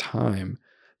ourselves at the time,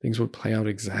 things would play out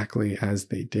exactly as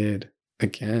they did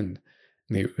again.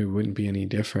 It wouldn't be any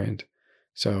different.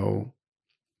 So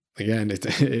again,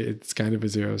 it's kind of a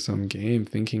zero-sum game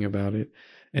thinking about it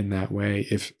in that way.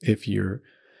 If you're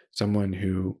someone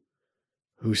who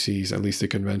sees at least the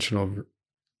conventional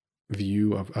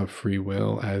view of free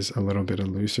will as a little bit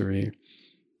illusory,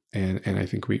 and I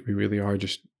think we really are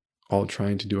just all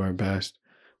trying to do our best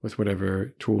with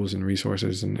whatever tools and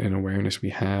resources and awareness we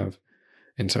have.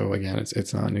 And so again,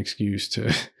 it's not an excuse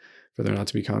for there not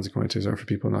to be consequences, or for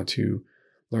people not to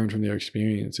learn from their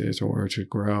experiences or to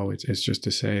grow. It's just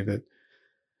to say that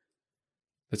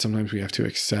sometimes we have to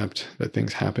accept that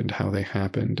things happened how they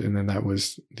happened, and then that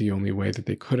was the only way that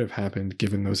they could have happened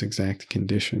given those exact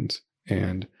conditions,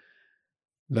 and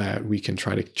that we can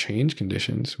try to change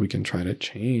conditions. We can try to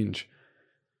change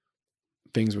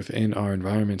things within our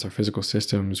environments, our physical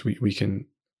systems. We can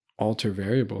alter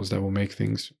variables that will make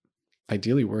things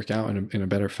ideally work out in a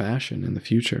better fashion in the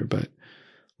future. But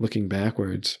looking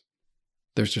backwards,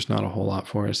 there's just not a whole lot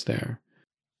for us there,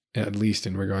 at least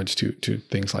in regards to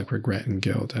things like regret and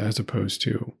guilt, as opposed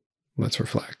to let's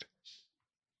reflect.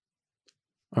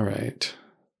 All right.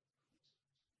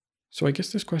 So I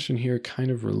guess this question here kind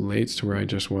of relates to where I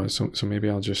just was. So maybe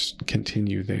I'll just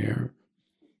continue there.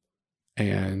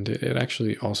 And it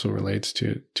actually also relates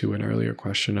to an earlier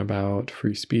question about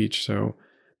free speech. So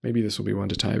maybe this will be one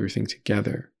to tie everything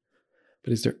together.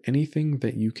 But is there anything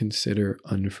that you consider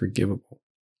unforgivable?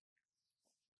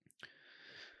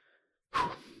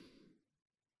 Whew.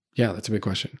 Yeah, that's a big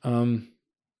question.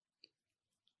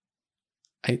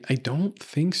 I don't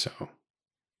think so.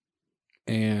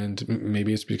 And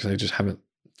maybe it's because I just haven't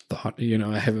thought,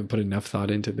 I haven't put enough thought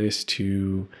into this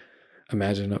to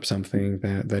imagine up something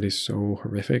that is so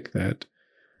horrific that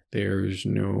it's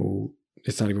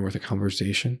not even worth a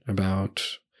conversation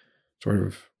about sort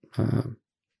of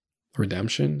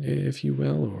redemption, if you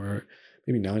will, or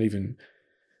maybe not even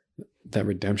that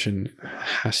redemption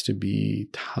has to be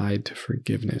tied to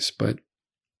forgiveness, but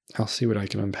I'll see what I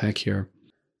can unpack here.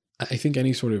 I think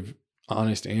any sort of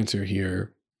honest answer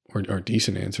here or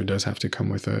decent answer does have to come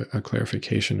with a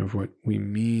clarification of what we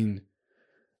mean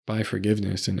by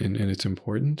forgiveness and its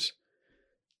importance.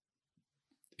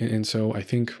 And so I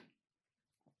think,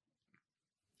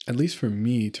 at least for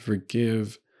me, to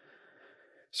forgive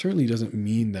certainly doesn't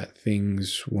mean that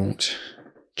things won't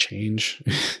change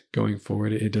going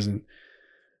forward. It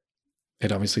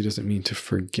obviously doesn't mean to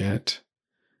forget.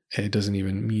 It doesn't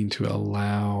even mean to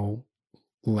allow,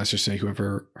 let's just say,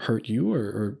 whoever hurt you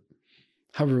or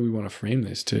however we want to frame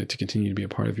this to continue to be a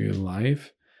part of your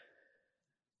life.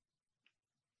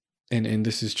 And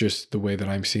this is just the way that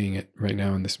I'm seeing it right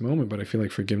now in this moment, but I feel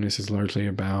like forgiveness is largely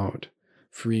about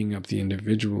freeing up the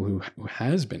individual who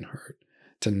has been hurt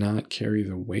to not carry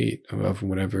the weight of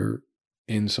whatever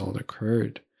insult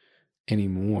occurred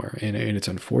anymore. And it's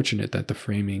unfortunate that the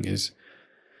framing is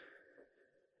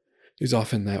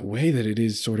often that way, that it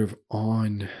is sort of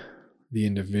on the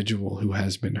individual who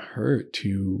has been hurt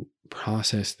to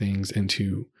process things and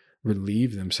to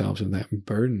relieve themselves of that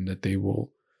burden that they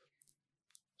will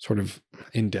sort of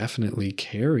indefinitely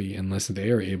carry unless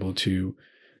they are able to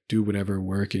do whatever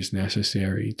work is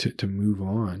necessary to move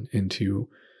on and to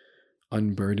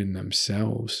unburden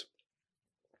themselves.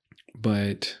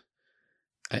 But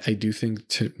I do think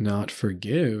to not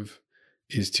forgive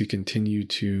is to continue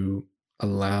to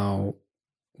allow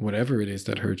whatever it is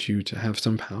that hurts you to have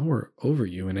some power over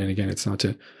you. And again, it's not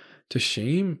to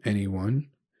shame anyone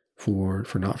for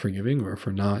not forgiving or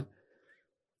for not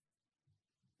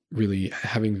really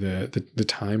having the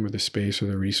time or the space or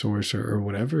the resource or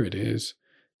whatever it is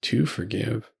to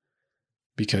forgive.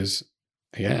 Because,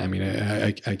 yeah, I mean,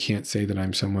 I can't say that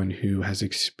I'm someone who has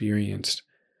experienced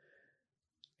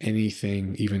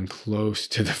anything even close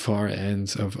to the far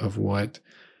ends of what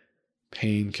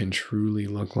pain can truly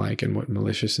look like and what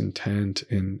malicious intent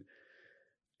and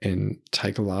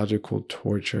psychological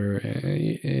torture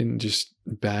and just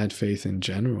bad faith in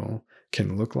general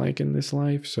can look like in this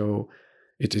life. So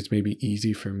it's maybe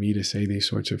easy for me to say these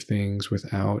sorts of things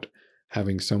without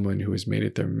having someone who has made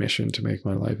it their mission to make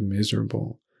my life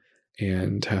miserable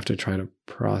and have to try to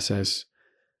process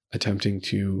attempting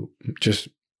to just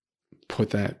put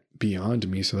that beyond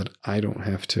me so that I don't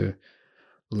have to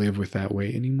live with that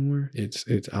weight anymore.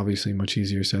 It's obviously much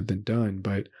easier said than done,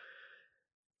 but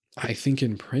I think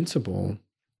in principle,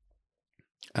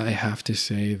 I have to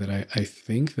say that I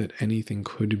think that anything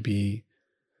could be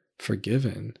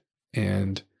forgiven.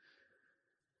 And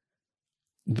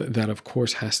that, of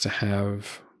course, has to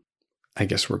have, I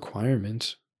guess,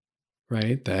 requirements,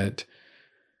 right? That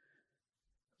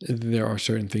there are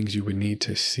certain things you would need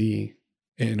to see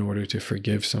in order to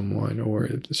forgive someone, or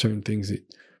certain things that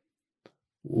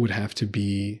would have to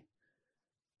be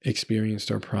experienced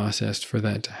or processed for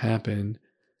that to happen.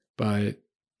 But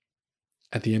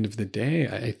at the end of the day,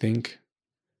 I think,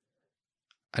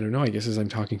 I don't know, I guess as I'm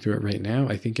talking through it right now,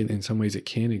 I think in some ways it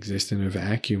can exist in a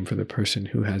vacuum for the person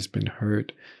who has been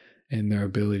hurt and their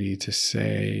ability to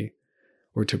say,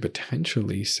 or to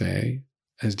potentially say,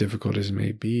 as difficult as it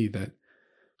may be, that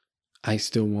I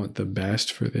still want the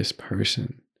best for this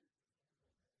person,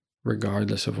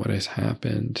 regardless of what has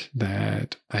happened,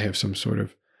 that I have some sort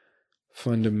of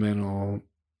fundamental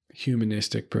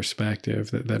humanistic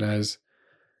perspective that as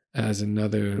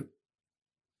another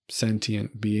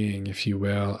sentient being, if you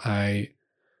will, I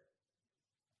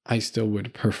still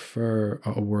would prefer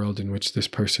a world in which this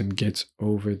person gets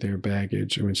over their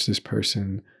baggage, in which this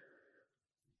person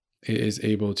is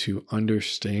able to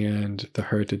understand the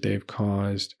hurt that they've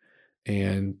caused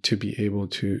and to be able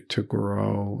to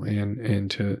grow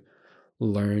and to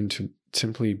learn to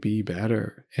simply be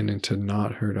better and then to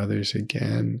not hurt others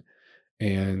again,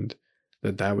 and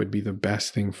that would be the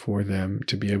best thing for them,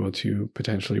 to be able to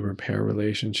potentially repair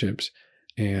relationships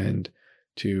and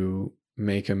to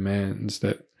make amends.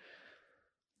 That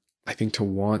I think to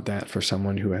want that for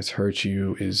someone who has hurt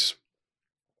you is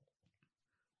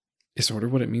sort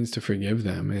of what it means to forgive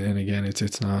them. And again,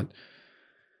 it's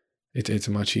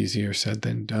much easier said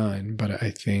than done, but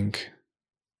I think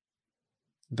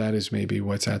that is maybe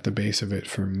what's at the base of it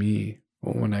for me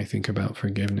when I think about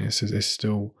forgiveness, is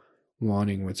still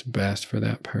wanting what's best for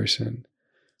that person,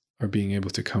 or being able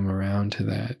to come around to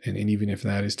that. And even if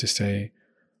that is to say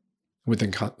within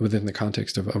the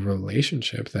context of a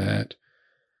relationship, that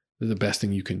the best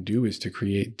thing you can do is to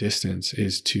create distance,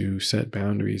 is to set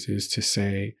boundaries, is to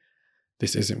say,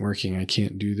 this isn't working, I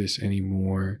can't do this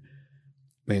anymore,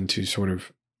 and to sort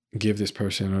of give this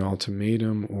person an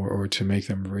ultimatum, or to make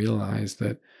them realize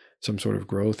that some sort of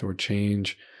growth or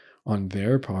change on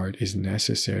their part is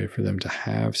necessary for them to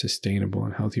have sustainable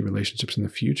and healthy relationships in the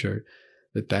future.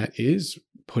 That is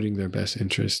putting their best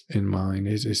interest in mind,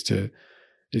 is to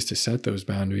set those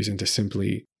boundaries, and to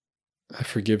simply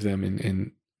forgive them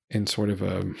in sort of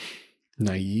a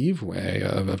naive way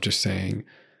of just saying,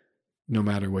 no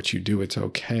matter what you do, it's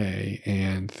okay,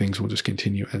 and things will just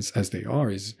continue as they are,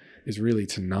 is really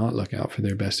to not look out for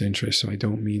their best interest. So I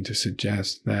don't mean to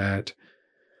suggest that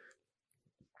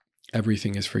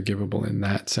everything is forgivable in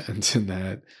that sense, and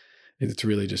that it's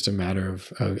really just a matter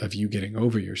of you getting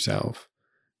over yourself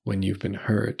when you've been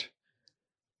hurt.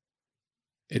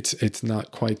 It's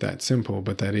not quite that simple,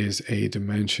 but that is a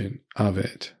dimension of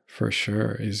it for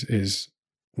sure, is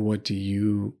what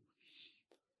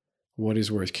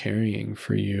is worth carrying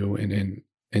for you, and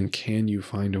can you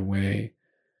find a way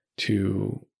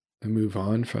to move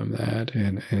on from that,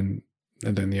 and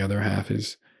then the other half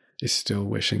is still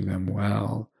wishing them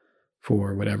well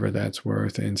for whatever that's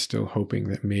worth, and still hoping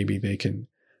that maybe they can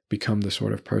become the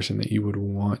sort of person that you would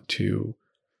want to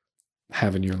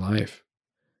have in your life.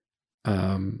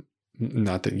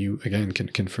 Not that you, again,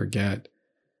 can forget,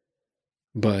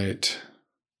 but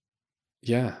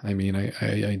yeah, I mean,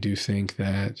 I do think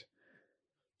that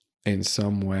in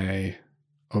some way,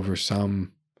 over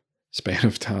some span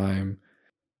of time,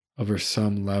 over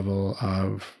some level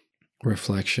of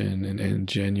reflection and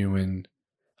genuine,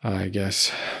 I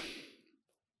guess,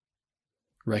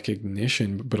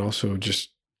 recognition, but also just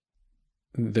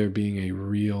there being a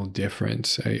real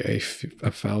difference, a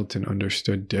felt and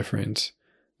understood difference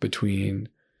between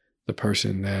the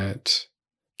person that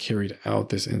carried out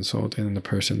this insult and the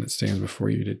person that stands before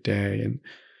you today. And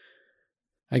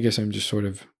I guess I'm just sort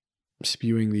of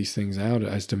spewing these things out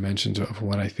as dimensions of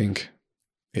what I think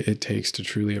it takes to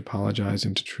truly apologize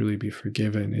and to truly be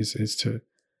forgiven, is to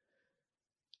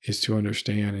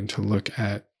understand and to look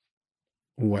at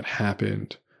what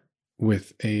happened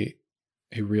with a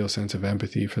real sense of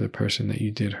empathy for the person that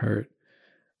you did hurt,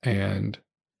 and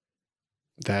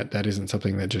that isn't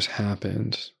something that just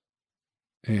happens.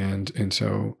 And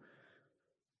so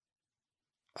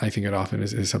I think it often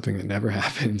is something that never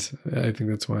happens. I think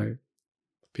that's why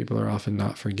people are often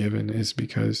not forgiven, is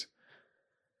because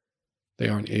they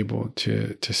aren't able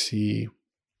to see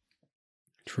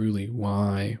truly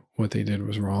why what they did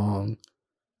was wrong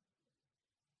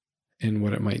and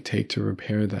what it might take to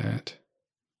repair that.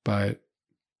 But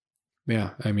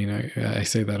yeah, I mean, I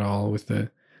say that all with the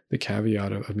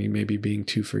caveat of me maybe being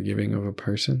too forgiving of a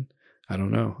person. I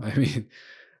don't know. I mean,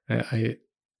 I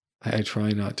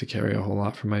try not to carry a whole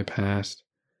lot from my past,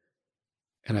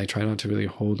 and I try not to really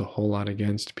hold a whole lot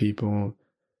against people,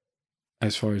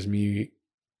 as far as me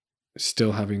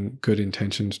still having good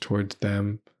intentions towards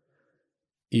them,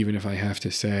 even if I have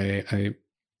to say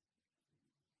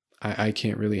I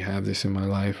can't really have this in my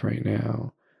life right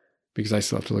now, because I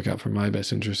still have to look out for my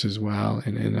best interests as well.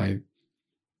 And I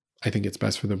think it's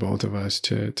best for the both of us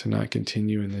to not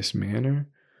continue in this manner,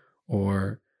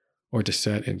 or to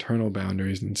set internal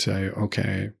boundaries and say,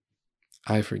 okay,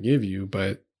 I forgive you,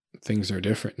 but things are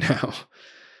different now.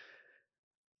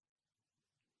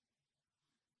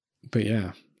 But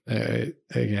yeah,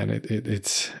 again,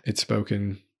 it's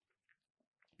spoken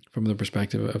from the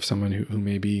perspective of someone who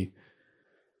maybe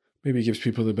gives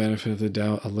people the benefit of the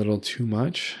doubt a little too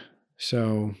much.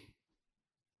 So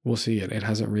we'll see. It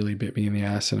hasn't really bit me in the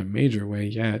ass in a major way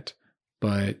yet,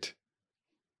 but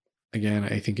again,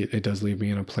 I think it does leave me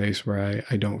in a place where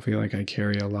I don't feel like I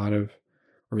carry a lot of,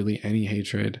 or really any,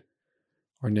 hatred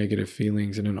or negative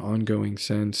feelings in an ongoing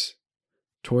sense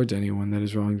towards anyone that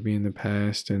has wronged me in the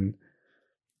past. And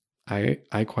I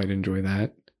quite enjoy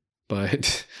that.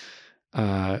 But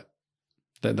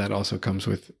that also comes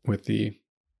with the,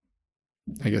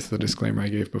 I guess, the disclaimer I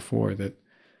gave before, that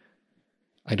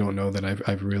I don't know that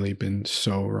I've really been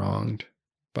so wronged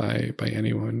by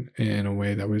anyone in a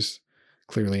way that was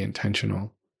clearly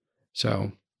intentional.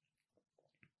 So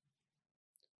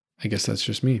I guess that's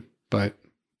just me, but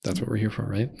that's what we're here for,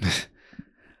 right?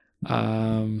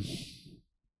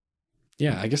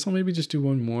 Yeah, I guess I'll maybe just do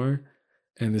one more.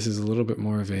 And this is a little bit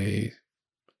more of a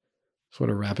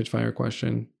sort of rapid fire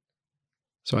question.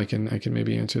 So I can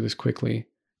maybe answer this quickly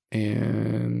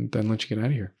and then let you get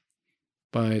out of here.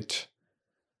 But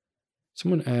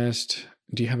someone asked,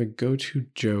 do you have a go-to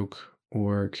joke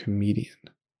or comedian?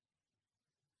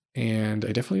 And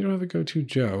I definitely don't have a go-to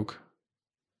joke,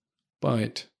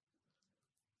 but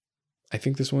I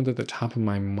think this one's at the top of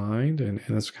my mind, and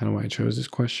that's kind of why I chose this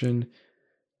question.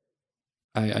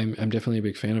 I'm definitely a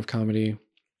big fan of comedy,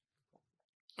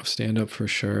 of stand-up for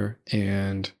sure,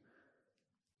 and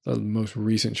the most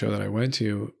recent show that I went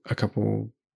to a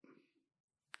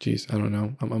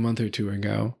month or two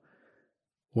ago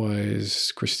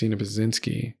was Christina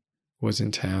Baczynski was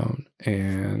in town,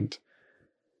 and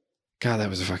God, that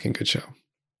was a fucking good show.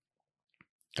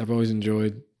 I've always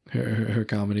enjoyed her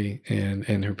comedy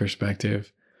and her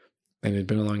perspective, and it'd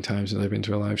been a long time since I've been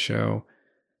to a live show.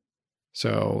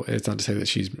 So it's not to say that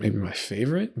she's maybe my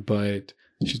favorite, but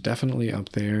she's definitely up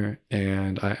there,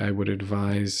 and I would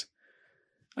advise,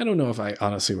 I don't know if I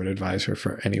honestly would advise her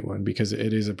for anyone, because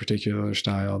it is a particular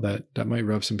style that might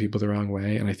rub some people the wrong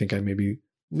way, and I think I maybe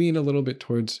lean a little bit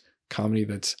towards comedy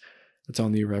that's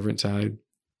on the irreverent side,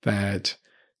 that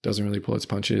doesn't really pull its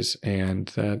punches, and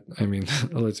that, I mean,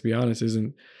 let's be honest,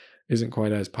 isn't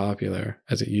quite as popular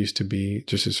as it used to be,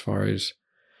 just as far as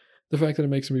the fact that it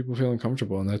makes some people feel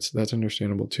uncomfortable, and that's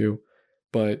understandable too.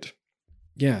 But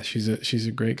yeah, she's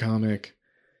a great comic,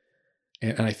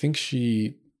 and I think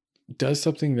she does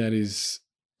something that is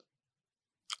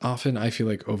often, I feel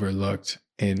like, overlooked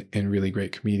in really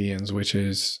great comedians, which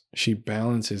is she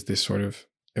balances this sort of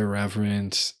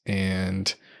irreverence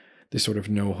and this sort of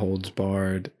no holds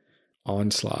barred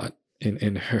onslaught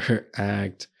in her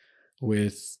act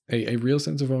with a real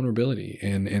sense of vulnerability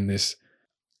and this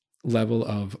level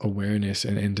of awareness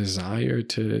and desire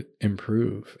to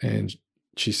improve. And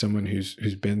she's someone who's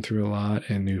been through a lot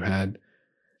and who had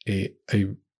a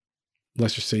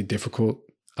let's just say difficult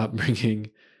upbringing,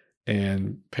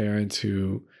 and parents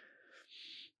who,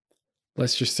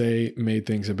 let's just say, made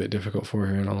things a bit difficult for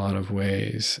her in a lot of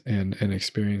ways, and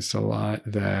experienced a lot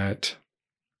that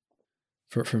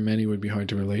for many would be hard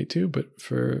to relate to, but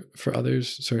for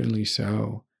others, certainly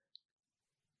so.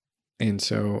 And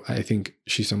so I think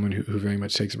she's someone who very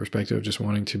much takes a perspective of just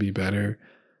wanting to be better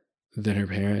than her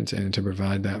parents and to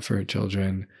provide that for her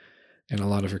children. And a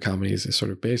lot of her comedies is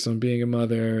sort of based on being a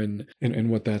mother and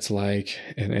what that's like,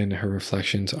 and her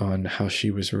reflections on how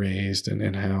she was raised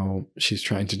and how she's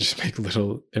trying to just make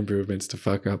little improvements to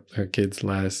fuck up her kids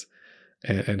less,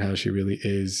 and how she really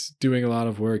is doing a lot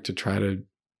of work to try to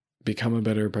become a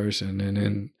better person.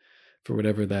 And for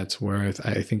whatever that's worth,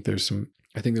 I think there's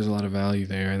a lot of value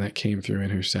there, and that came through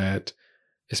in her set,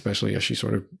 especially as she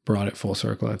sort of brought it full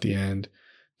circle at the end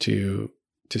to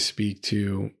speak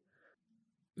to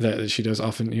that she does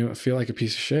often, feel like a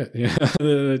piece of shit.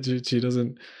 She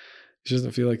doesn't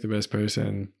feel like the best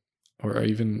person, or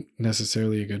even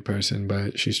necessarily a good person,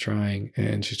 but she's trying,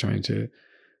 and she's trying to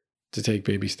take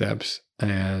baby steps,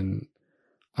 and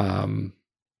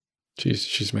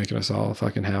she's making us all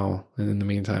fucking howl in the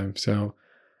meantime. So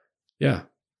yeah,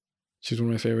 she's one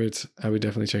of my favorites. I would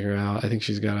definitely check her out. I think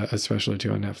she's got a special or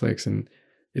two on Netflix, and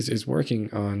is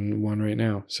working on one right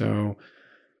now. So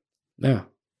yeah,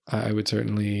 I would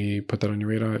certainly put that on your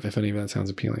radar if any of that sounds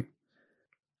appealing.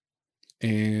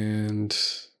 And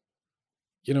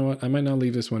you know what? I might not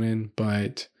leave this one in,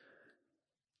 but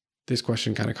this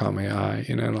question kind of caught my eye,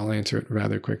 and I'll answer it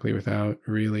rather quickly without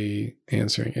really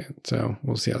answering it. So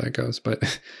we'll see how that goes.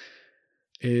 But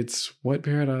it's, what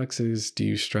paradoxes do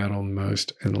you straddle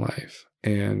most in life?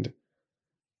 And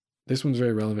this one's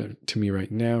very relevant to me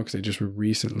right now, because I just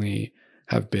recently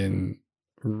have been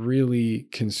really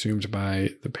consumed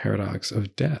by the paradox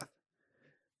of death.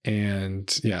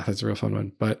 And yeah, that's a real fun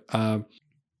one. But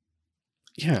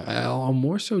yeah, I'll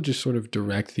more so just sort of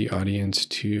direct the audience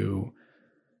to,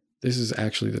 this is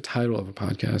actually the title of a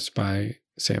podcast by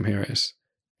Sam Harris,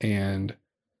 and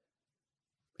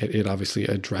it obviously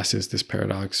addresses this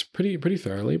paradox pretty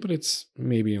thoroughly, but it's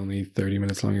maybe only 30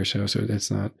 minutes long or so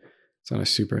it's not a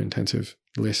super intensive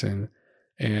listen.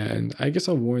 And I guess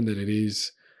I'll warn that it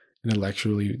is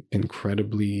intellectually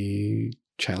incredibly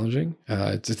challenging.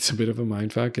 It's a bit of a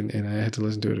mindfuck, and I had to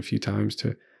listen to it a few times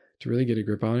to really get a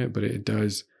grip on it, but it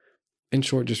does, in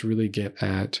short, just really get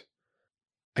at,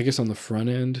 I guess on the front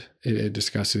end, it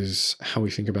discusses how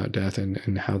we think about death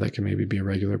and how that can maybe be a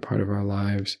regular part of our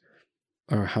lives,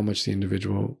 or how much the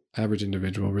average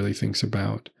individual really thinks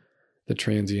about the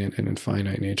transient and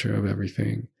finite nature of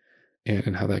everything,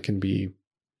 and how that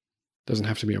doesn't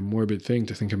have to be a morbid thing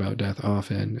to think about death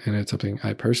often. And it's something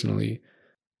I personally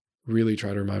really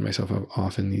try to remind myself of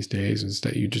often these days, is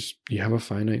that you have a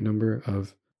finite number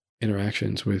of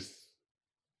interactions with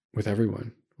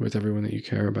everyone that you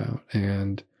care about.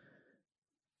 And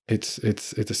it's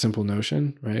a simple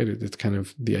notion, right? It's kind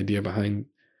of the idea behind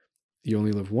you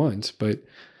only live once, but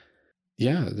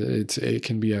yeah, it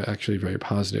can be actually a very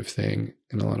positive thing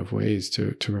in a lot of ways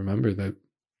to remember that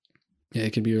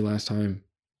it can be your last time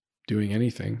doing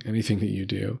anything that you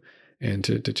do, and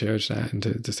to cherish that, and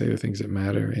to say the things that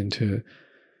matter, and to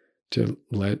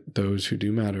let those who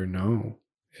do matter know,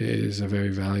 is a very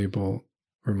valuable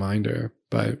reminder.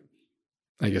 But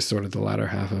I guess sort of the latter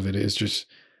half of it is just,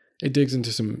 it digs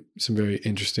into some very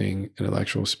interesting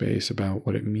intellectual space about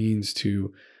what it means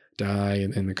to die,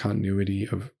 and the continuity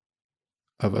of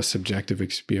a subjective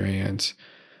experience,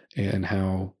 and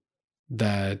how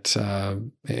that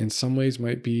in some ways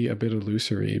might be a bit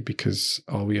illusory, because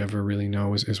all we ever really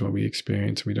know is what we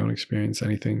experience. We don't experience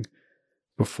anything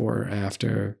before or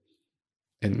after,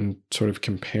 and sort of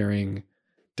comparing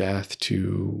death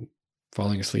to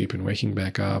falling asleep and waking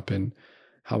back up, and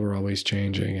how we're always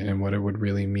changing, and what it would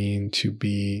really mean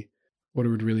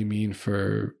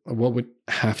what would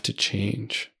have to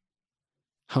change,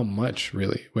 how much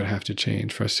really would have to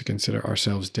change for us to consider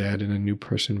ourselves dead and a new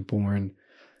person born,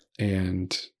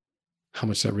 and how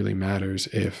much that really matters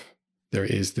if there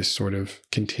is this sort of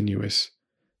continuous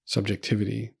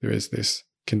subjectivity. There is this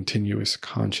continuous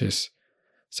conscious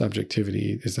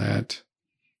subjectivity. Is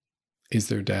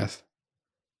there death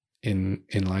in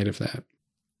light of that?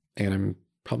 And I'm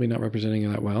probably not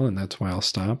representing that well, and that's why I'll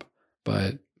stop.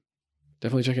 But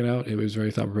definitely check it out. It was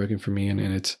very thought-provoking for me, and I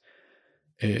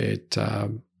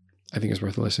think it's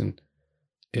worth a listen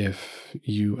if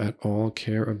you at all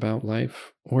care about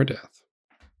life or death.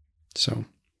 So,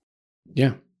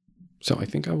 yeah. So I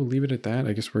think I will leave it at that.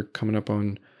 I guess we're coming up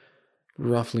on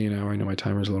roughly an hour. I know my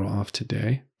timer's a little off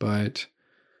today, but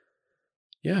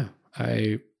yeah,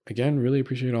 I, again, really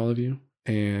appreciate all of you,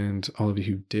 and all of you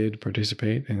who did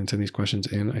participate and send these questions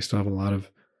in. I still have a lot of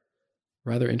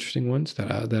rather interesting ones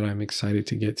that I'm excited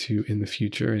to get to in the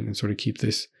future, and sort of keep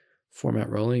this format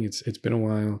rolling. It's been a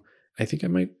while. I think I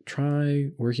might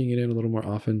try working it in a little more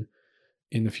often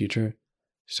in the future.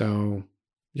 So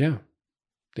yeah,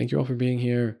 thank you all for being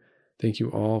here. Thank you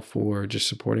all for just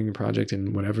supporting the project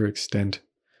in whatever extent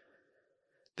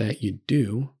that you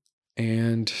do.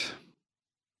 And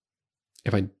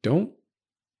if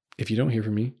you don't hear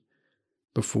from me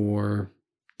before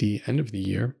the end of the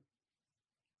year,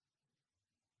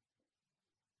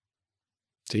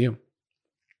 see you.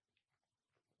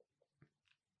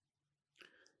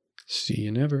 See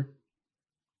you never.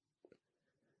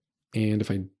 And if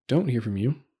I don't hear from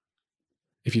you,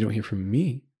 if you don't hear from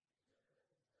me,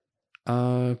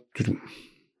 and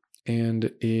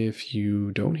if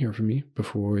you don't hear from me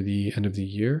before the end of the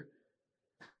year,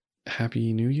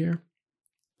 Happy New Year?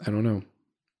 I don't know.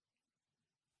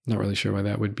 Not really sure why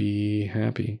that would be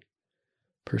happy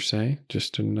per se,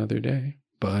 just another day.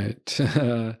 But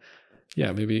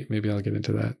yeah, maybe I'll get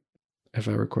into that if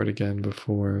I record again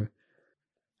before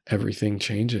everything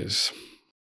changes.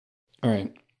 All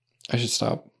right, I should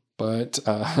stop. But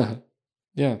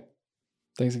yeah,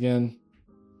 thanks again.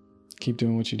 Keep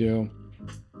doing what you do.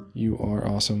 You are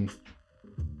awesome.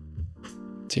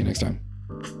 See you next time.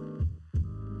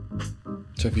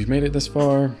 So if you've made it this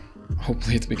far,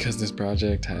 hopefully it's because this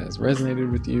project has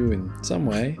resonated with you in some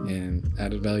way and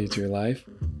added value to your life.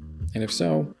 And if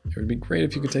so, it would be great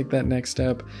if you could take that next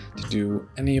step to do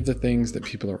any of the things that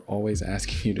people are always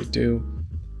asking you to do.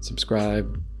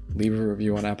 Subscribe, leave a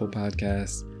review on Apple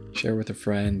Podcasts, share with a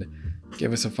friend,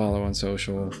 give us a follow on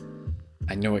social.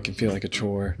 I know it can feel like a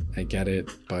chore, I get it,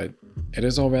 but it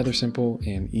is all rather simple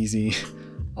and easy,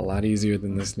 a lot easier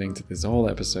than listening to this whole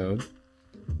episode.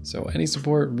 So any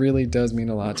support really does mean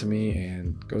a lot to me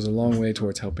and goes a long way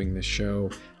towards helping this show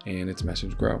and its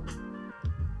message grow.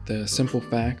 The simple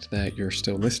fact that you're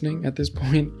still listening at this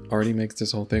point already makes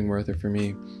this whole thing worth it for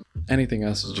me. Anything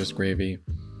else is just gravy.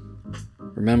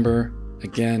 Remember,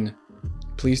 again,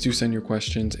 please do send your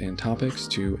questions and topics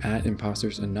to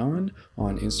 @ImpostersAnon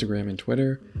on Instagram and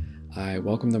Twitter. I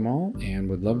welcome them all and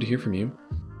would love to hear from you.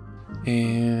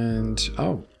 And,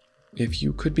 if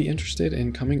you could be interested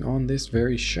in coming on this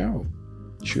very show,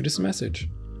 shoot us a message.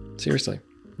 Seriously,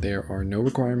 There are no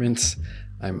requirements.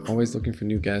 I'm always looking for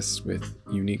new guests with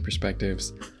unique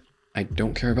perspectives. I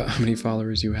don't care about how many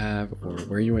followers you have or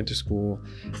where you went to school,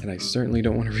 and I certainly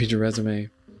don't want to read your resume.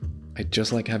 I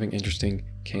just like having interesting,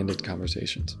 candid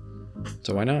conversations.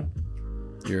 So why not?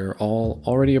 You're all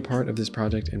already a part of this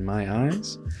project in my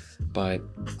eyes, but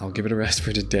I'll give it a rest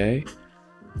for today.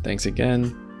 Thanks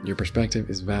again. Your perspective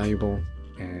is valuable,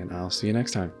 and I'll see you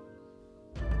next time.